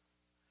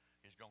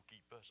is going to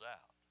keep us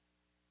out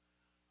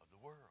of the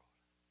world.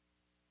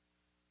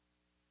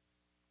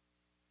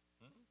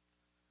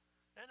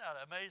 Isn't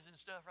that amazing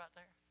stuff right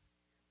there?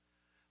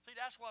 See,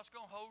 that's what's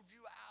going to hold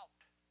you out.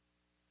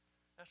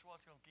 That's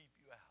what's going to keep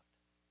you out.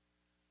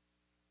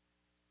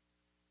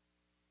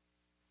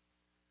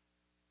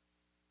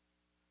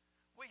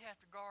 We have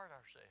to guard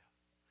ourselves.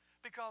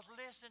 Because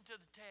listen to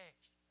the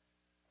text.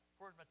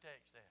 Where's my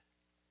text at?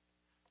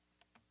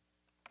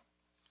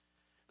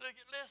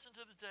 Listen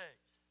to the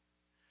text.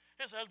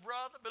 It says,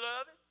 brother,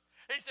 beloved,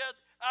 he said,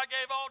 I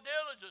gave all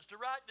diligence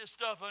to write this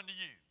stuff unto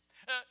you.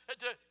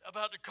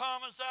 About the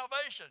common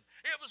salvation.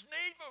 It was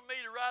needful for me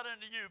to write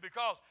unto you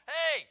because,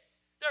 hey,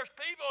 there's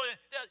people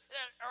that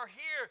are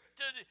here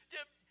to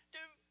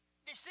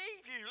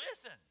deceive you.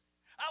 Listen,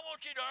 I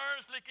want you to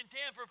earnestly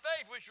contend for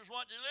faith, which was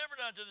once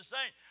delivered unto the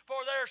saints. For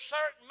there are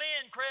certain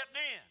men crept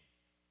in,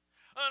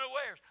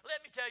 unawares.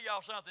 Let me tell y'all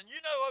something. You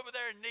know, over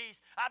there in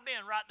Nice, I've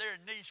been right there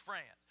in Nice,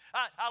 France.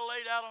 I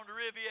laid out on the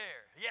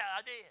Riviera. Yeah,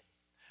 I did.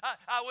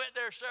 I went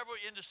there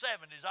in the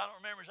 70s. I don't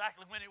remember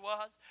exactly when it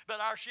was, but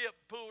our ship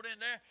pulled in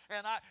there,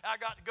 and I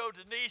got to go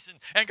to Nice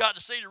and got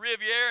to see the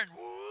Riviera, and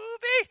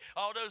whoopee,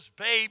 all those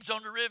babes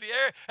on the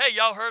Riviera. Hey,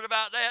 y'all heard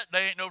about that?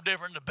 They ain't no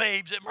different than the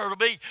babes at Myrtle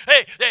Beach.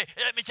 Hey,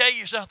 let me tell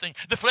you something.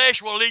 The flesh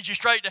will lead you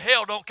straight to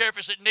hell. Don't care if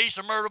it's at Nice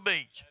or Myrtle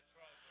Beach.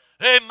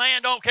 Hey,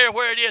 man, don't care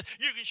where it is.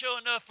 You can show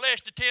enough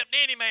flesh to tempt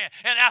any man,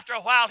 and after a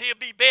while, he'll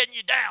be bedding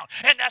you down,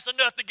 and that's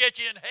enough to get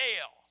you in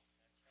hell.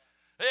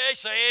 Hey,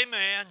 say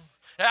amen.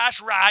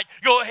 That's right.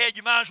 Go ahead.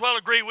 You might as well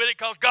agree with it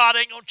because God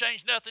ain't going to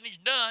change nothing he's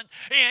done.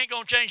 He ain't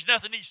going to change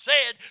nothing he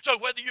said. So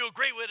whether you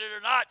agree with it or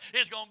not,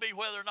 it's going to be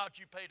whether or not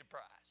you pay the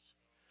price.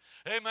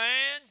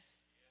 Amen?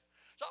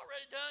 It's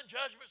already done.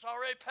 Judgment's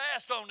already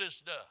passed on this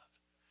stuff.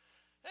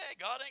 Hey,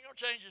 God ain't going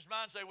to change his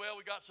mind and say, well,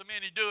 we got so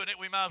many doing it,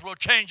 we might as well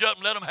change up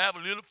and let them have a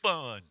little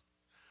fun.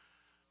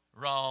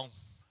 Wrong.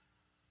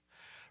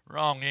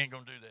 Wrong. He ain't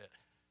going to do that.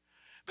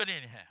 But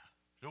anyhow,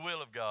 the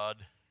will of God.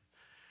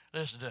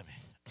 Listen to me.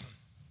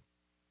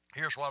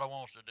 Here's what I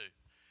want us to do.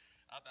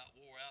 I about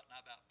wore out and I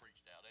about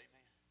preached out.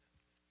 Amen.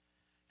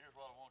 Here's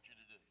what I want you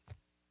to do.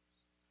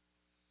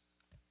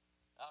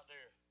 Out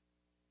there.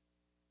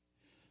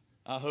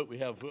 I hope we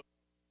have football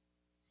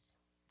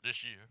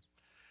this year.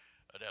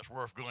 That's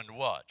worth going to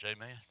watch.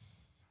 Amen.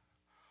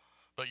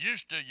 But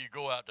used to, you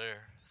go out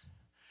there.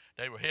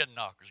 They were head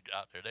knockers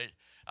out there.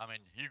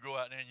 You go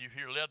out there and you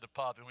hear leather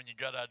popping when you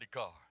got out of the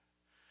car.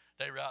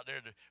 They were out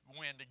there to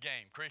win the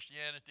game.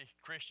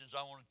 Christians,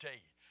 I want to tell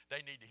you, they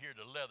need to hear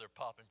the leather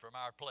popping from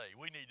our play.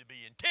 We need to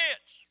be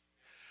intense.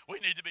 We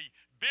need to be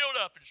built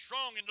up and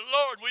strong in the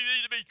Lord. We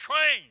need to be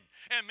trained.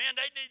 And man,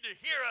 they need to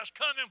hear us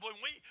coming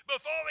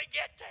before we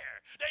get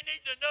there. They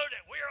need to know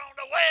that we're on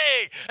the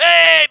way.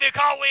 Hey,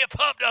 because we are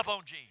pumped up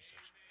on Jesus.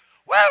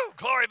 Woo!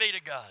 Glory be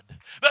to God.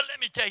 But let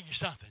me tell you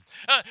something.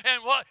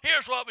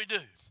 Here's what we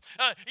do.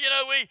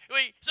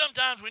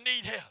 Sometimes we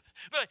need help.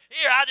 But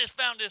here, I just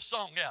found this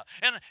song out.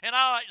 And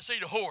I like to see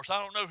the horse.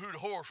 I don't know who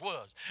the horse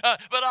was.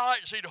 But I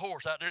like to see the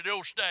horse out there, the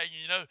old stallion,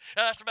 you know.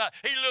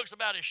 He looks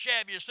about as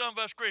shabby as some of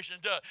us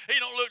Christians do. He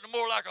don't look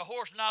more like a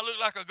horse than I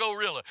look like a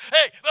gorilla.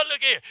 Hey, but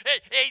look here.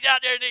 He's out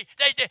there,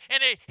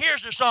 and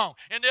here's the song.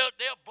 And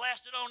they'll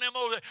blast it on them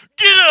over there.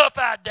 Get up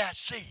out that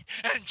seat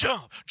and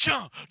jump,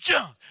 jump,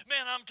 jump.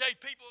 Man, I'm telling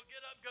you, people will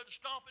get up and go to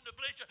stomp in the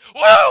bleacher.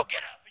 Whoa,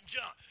 get up and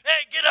jump.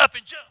 Hey, get up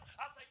and jump.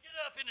 I say, get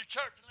up in the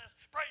church and let's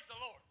praise the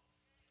Lord.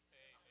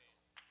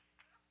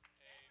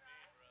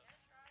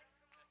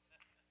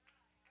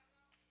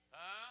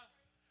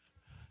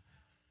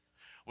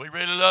 We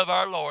really love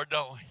our Lord,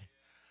 don't we?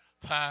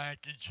 Thank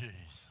you,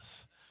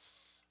 Jesus.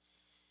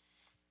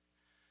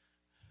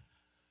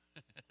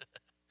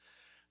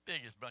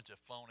 Biggest bunch of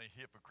phony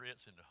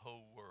hypocrites in the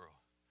whole world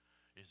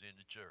is in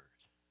the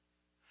church.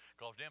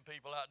 Because them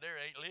people out there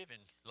ain't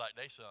living like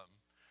they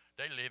something.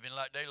 They living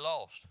like they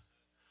lost.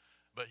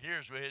 But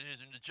here's where it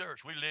is in the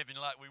church. We living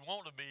like we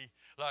want to be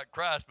like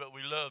Christ, but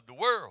we love the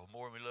world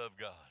more than we love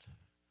God.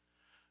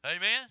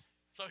 Amen?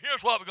 So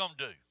here's what we're going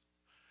to do.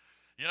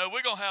 You know,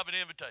 we're going to have an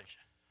invitation.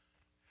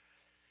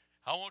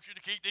 I want you to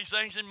keep these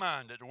things in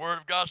mind, that the Word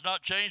of God's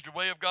not changed, the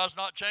way of God's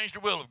not changed, the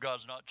will of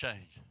God's not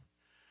changed.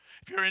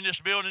 If you're in this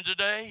building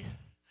today,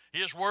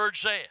 His Word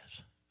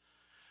says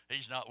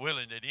He's not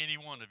willing that any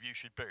one of you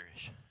should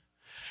perish.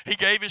 He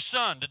gave His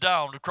Son to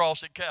die on the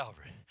cross at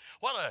Calvary.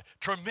 What a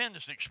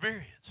tremendous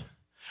experience.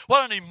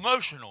 What an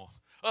emotional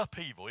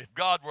upheaval. If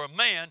God were a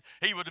man,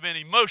 He would have been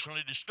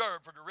emotionally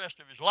disturbed for the rest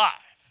of His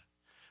life.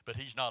 But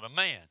He's not a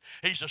man.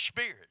 He's a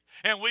spirit.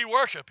 And we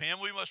worship Him.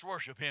 We must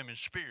worship Him in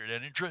spirit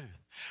and in truth.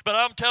 But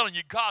I'm telling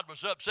you, God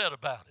was upset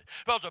about it.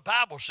 Because the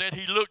Bible said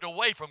He looked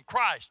away from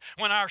Christ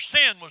when our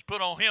sin was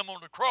put on Him on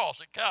the cross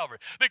at Calvary.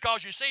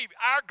 Because you see,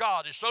 our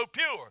God is so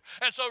pure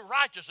and so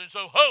righteous and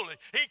so holy,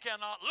 He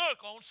cannot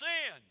look on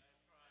sin.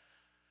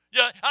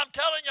 Yeah, I'm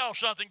telling y'all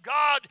something.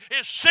 God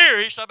is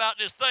serious about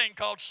this thing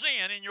called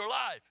sin in your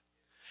life.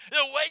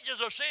 The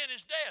wages of sin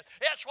is death.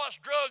 That's what's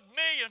drugged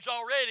millions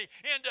already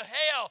into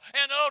hell,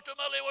 and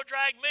ultimately will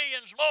drag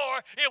millions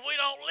more if we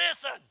don't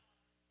listen.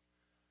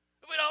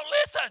 If we don't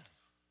listen.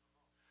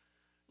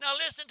 Now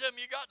listen to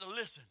me. You got to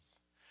listen.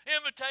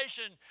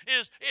 Invitation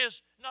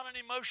is not an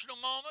emotional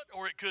moment,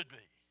 or it could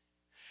be.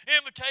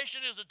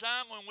 Invitation is a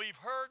time when we've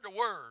heard the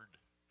word.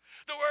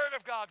 The Word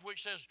of God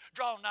which says,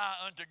 draw nigh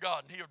unto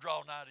God and he'll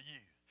draw nigh to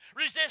you.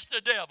 Resist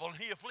the devil and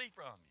he'll flee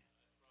from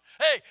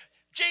you. Hey,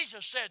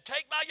 Jesus said,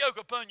 take my yoke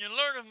upon you and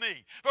learn of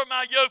me, for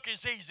my yoke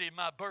is easy and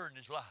my burden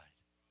is light.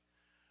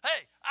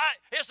 Hey,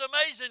 it's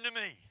amazing to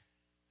me.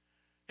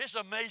 It's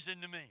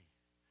amazing to me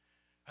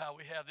how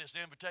we have this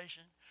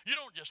invitation. You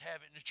don't just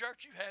have it in the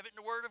church, you have it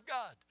in the Word of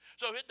God.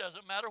 So it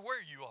doesn't matter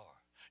where you are.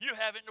 You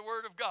have it in the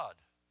Word of God.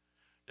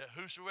 That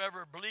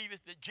whosoever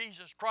believeth that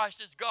Jesus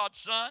Christ is God's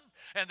Son,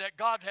 and that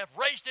God hath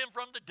raised him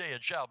from the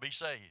dead, shall be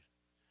saved.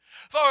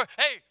 For,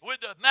 hey,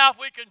 with the mouth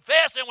we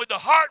confess, and with the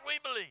heart we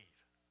believe.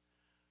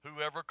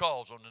 Whoever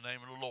calls on the name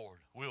of the Lord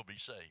will be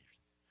saved.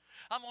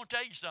 I'm going to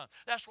tell you something.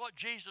 That's what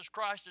Jesus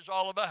Christ is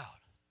all about.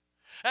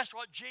 That's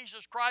what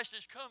Jesus Christ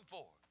has come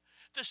for.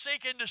 To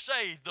seek and to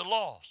save the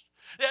lost.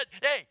 That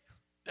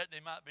they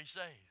might be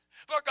saved.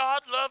 For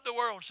God loved the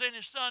world and sent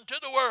his Son to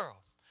the world,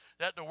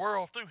 that the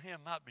world through him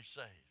might be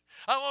saved.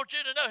 I want you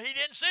to know he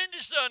didn't send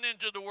his Son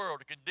into the world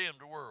to condemn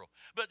the world,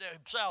 but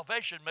that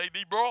salvation may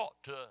be brought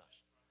to us.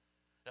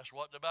 That's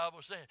what the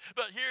Bible says.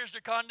 But here's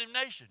the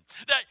condemnation.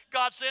 That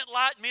God sent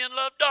light, men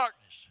loved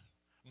darkness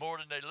more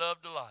than they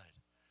loved the light.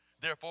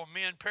 Therefore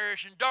men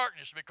perish in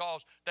darkness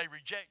because they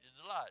rejected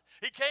the light.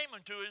 He came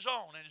unto his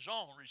own, and his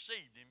own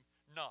received him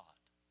not.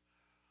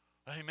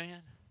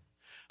 Amen.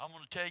 I'm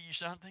going to tell you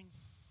something.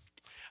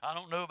 I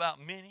don't know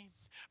about many,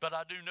 but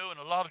I do know in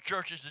a lot of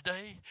churches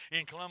today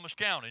in Columbus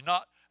County,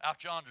 not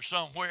out yonder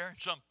somewhere in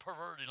some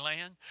perverted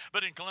land,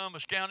 but in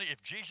Columbus County,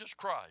 if Jesus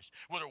Christ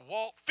would have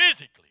walked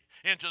physically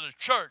into the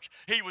church,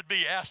 he would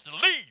be asked to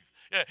leave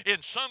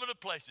in some of the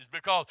places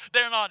because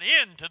they're not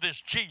into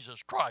this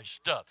Jesus Christ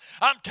stuff.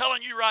 I'm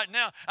telling you right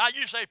now,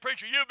 you say,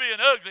 preacher, you're being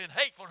ugly and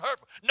hateful and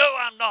hurtful. No,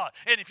 I'm not.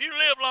 And if you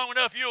live long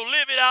enough, you'll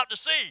live it out to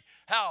see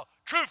how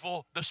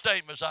truthful the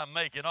statements I'm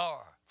making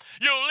are.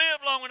 You'll live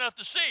long enough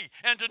to see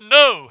and to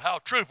know how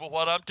truthful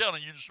what I'm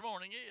telling you this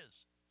morning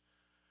is.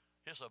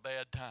 It's a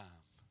bad time.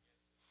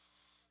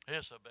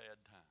 It's a bad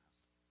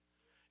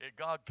time.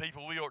 God,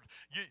 people,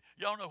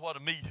 y'all know what a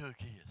meat hook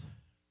is.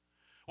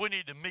 We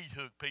need to meat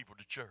hook people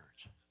to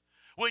church.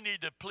 We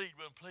need to plead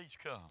with them, please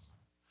come.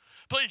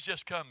 Please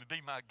just come and be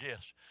my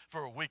guest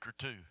for a week or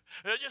two.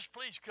 Just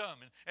please come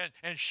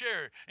and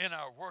share in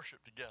our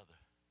worship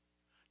together.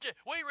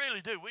 We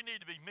really do. We need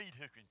to be meat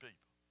hooking people.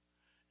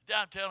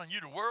 I'm telling you,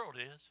 the world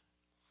is.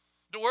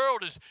 The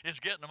world is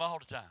getting them all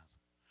the time.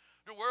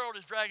 The world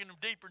is dragging them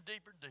deeper and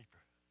deeper and deeper.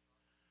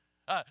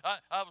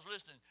 I was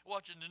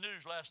watching the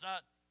news last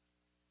night.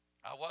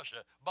 I watched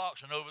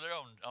boxing over there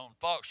on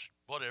Fox,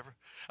 whatever.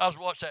 I was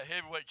watching that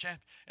heavyweight champion,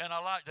 and I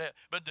liked that.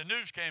 But the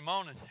news came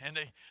on, and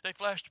they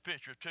flashed a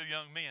picture of two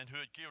young men who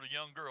had killed a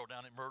young girl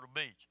down at Myrtle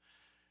Beach,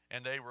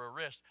 and they were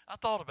arrested. I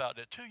thought about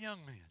that. Two young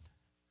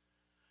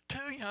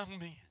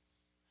men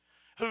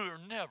who are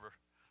never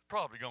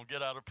probably going to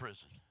get out of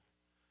prison.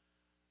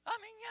 I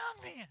mean,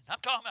 young men. I'm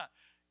talking about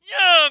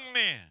young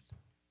men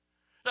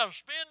that'll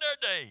spend their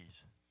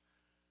days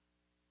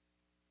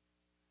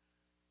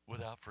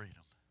without freedom.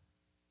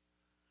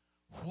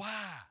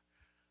 Why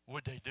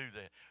would they do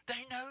that?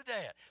 They know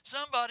that.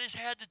 Somebody's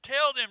had to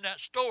tell them that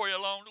story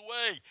along the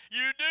way.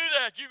 You do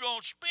that, you're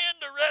going to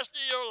spend the rest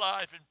of your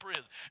life in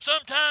prison.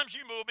 Sometimes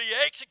you will be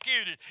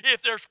executed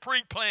if there's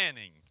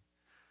pre-planning.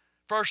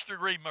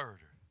 First-degree murder.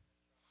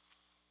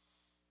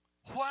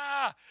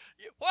 Why?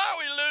 Why are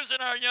we losing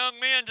our young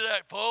men to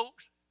that,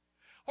 folks?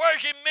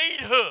 Where's your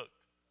meat hook?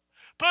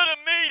 Put a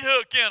meat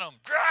hook in them.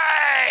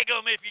 Drag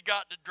them if you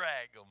got to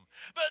drag them.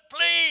 But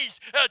please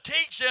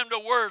teach them the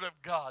Word of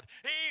God.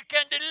 He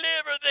can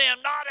deliver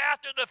them, not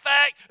after the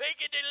fact. He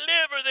can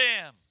deliver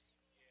them.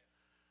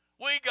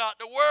 We got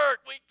to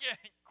work. We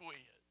can't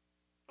quit.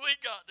 We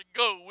got to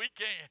go. We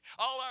can't.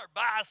 All our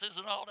biases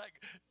and all that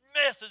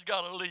mess has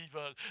got to leave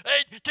us.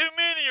 Hey, too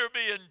many are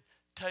being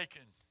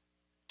taken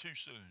too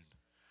soon.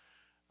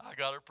 I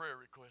got a prayer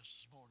request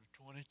this morning.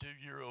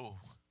 22-year-old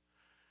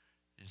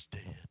is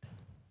dead.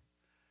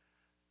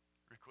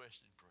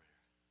 Requesting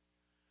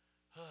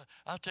prayer.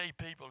 I'll tell you,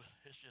 people,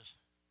 it's just,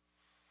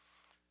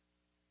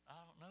 I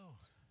don't know.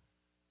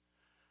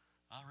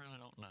 I really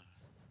don't know.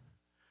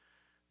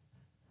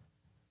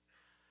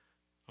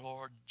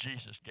 Lord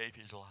Jesus gave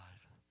his life.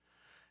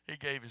 He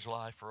gave his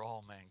life for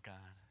all mankind.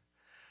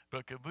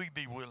 But could we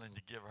be willing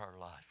to give our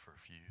life for a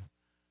few?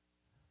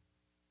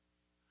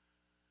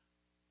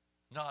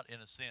 Not in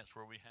a sense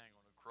where we hang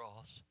on a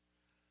cross,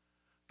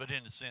 but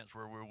in a sense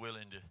where we're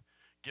willing to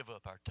give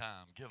up our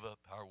time, give up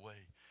our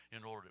way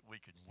in order that we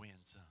can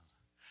win some.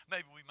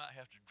 Maybe we might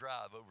have to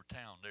drive over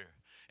town there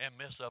and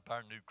mess up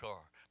our new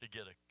car to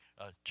get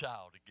a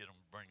child to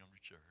bring them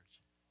to church.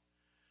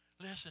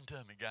 Listen to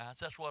me, guys.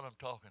 That's what I'm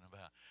talking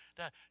about.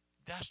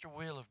 That's the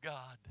will of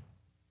God.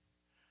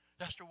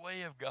 That's the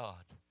way of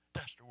God.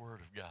 That's the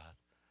Word of God.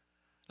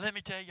 Let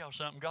me tell y'all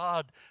something.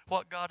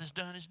 What God has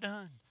done is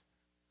done.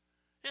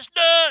 It's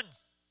done.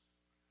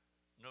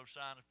 No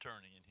sign of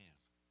turning in him.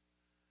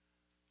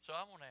 So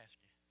I want to ask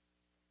you,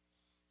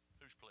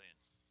 who's playing?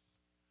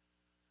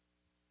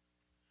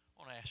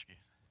 I want to ask you,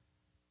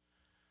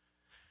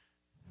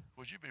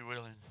 would you be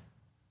willing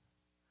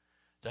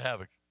to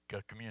have a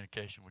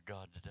communication with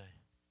God today?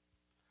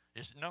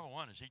 It's number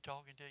one, is He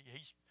talking to you?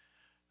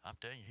 I'm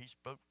telling you, He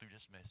spoke through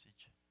this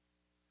message.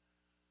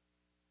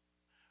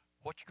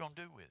 What you gonna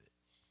do with it?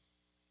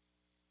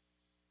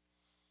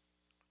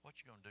 What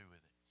you gonna do with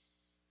it?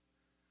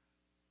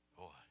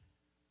 Boy.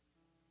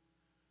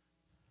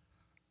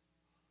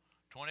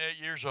 28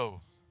 years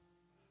old.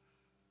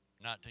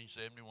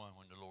 1971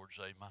 when the Lord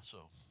saved my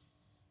soul.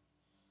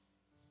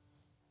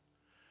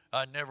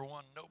 I never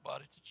won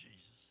nobody to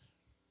Jesus.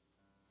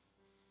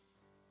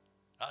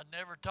 I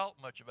never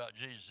talked much about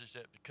Jesus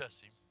except to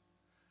cuss him,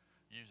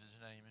 use his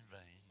name in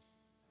vain.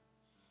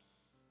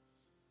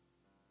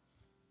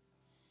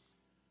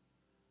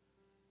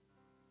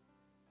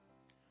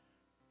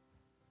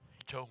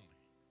 He told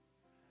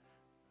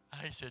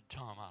me. He said,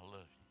 Tom, I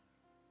love you.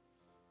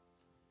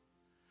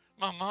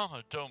 My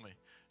mama told me,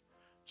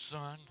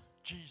 son,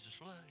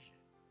 Jesus loves you.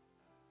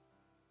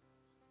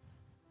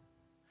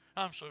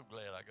 I'm so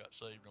glad I got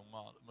saved on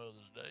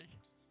Mother's Day.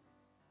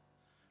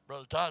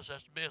 Brother Titus,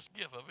 that's the best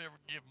gift I've ever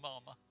given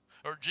Mama,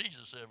 or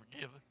Jesus ever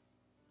given.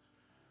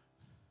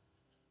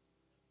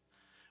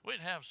 We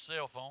didn't have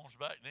cell phones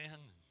back then,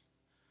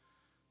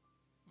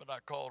 but I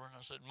called her and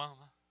I said,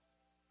 Mama,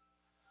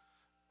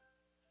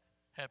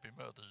 happy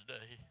Mother's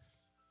Day.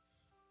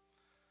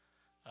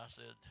 I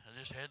said, I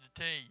just had to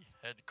tell you,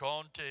 had to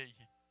call and tell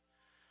you,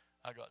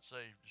 I got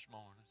saved this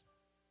morning.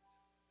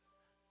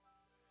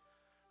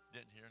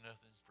 Didn't hear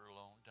nothing for a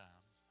long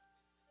time.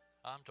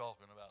 I'm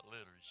talking about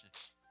literacy.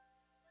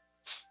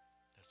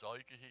 That's all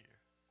you could hear.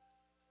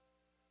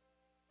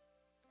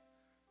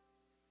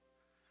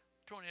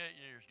 28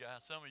 years,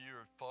 guys. Some of you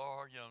are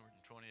far younger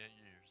than 28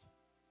 years.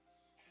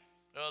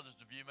 Others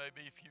of you may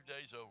be a few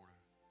days older.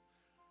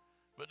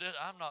 But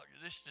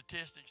these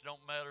statistics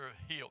don't matter a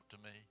hilt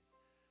to me.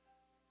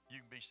 You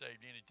can be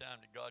saved any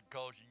time that God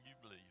calls you and you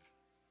believe.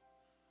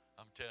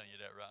 I'm telling you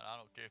that right. I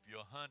don't care if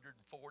you're 140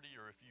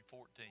 or if you're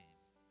 14.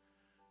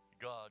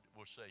 God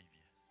will save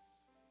you.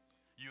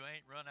 You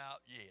ain't run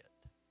out yet.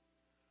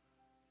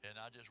 And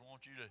I just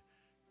want you to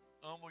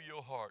humble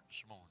your heart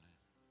this morning.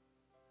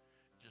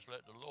 Just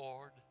let the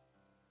Lord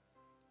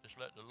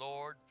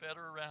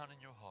feather around in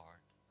your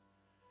heart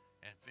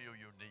and feel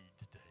your need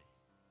today.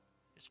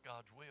 It's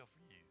God's will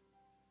for you.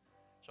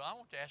 So I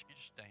want to ask you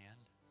to stand,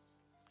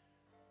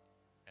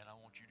 and I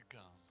want you to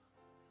come.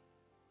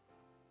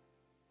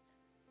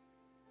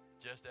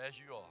 Just as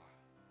you are.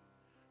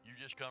 You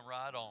just come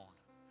right on.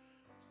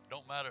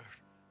 Don't matter.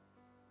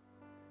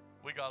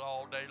 We got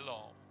all day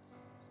long.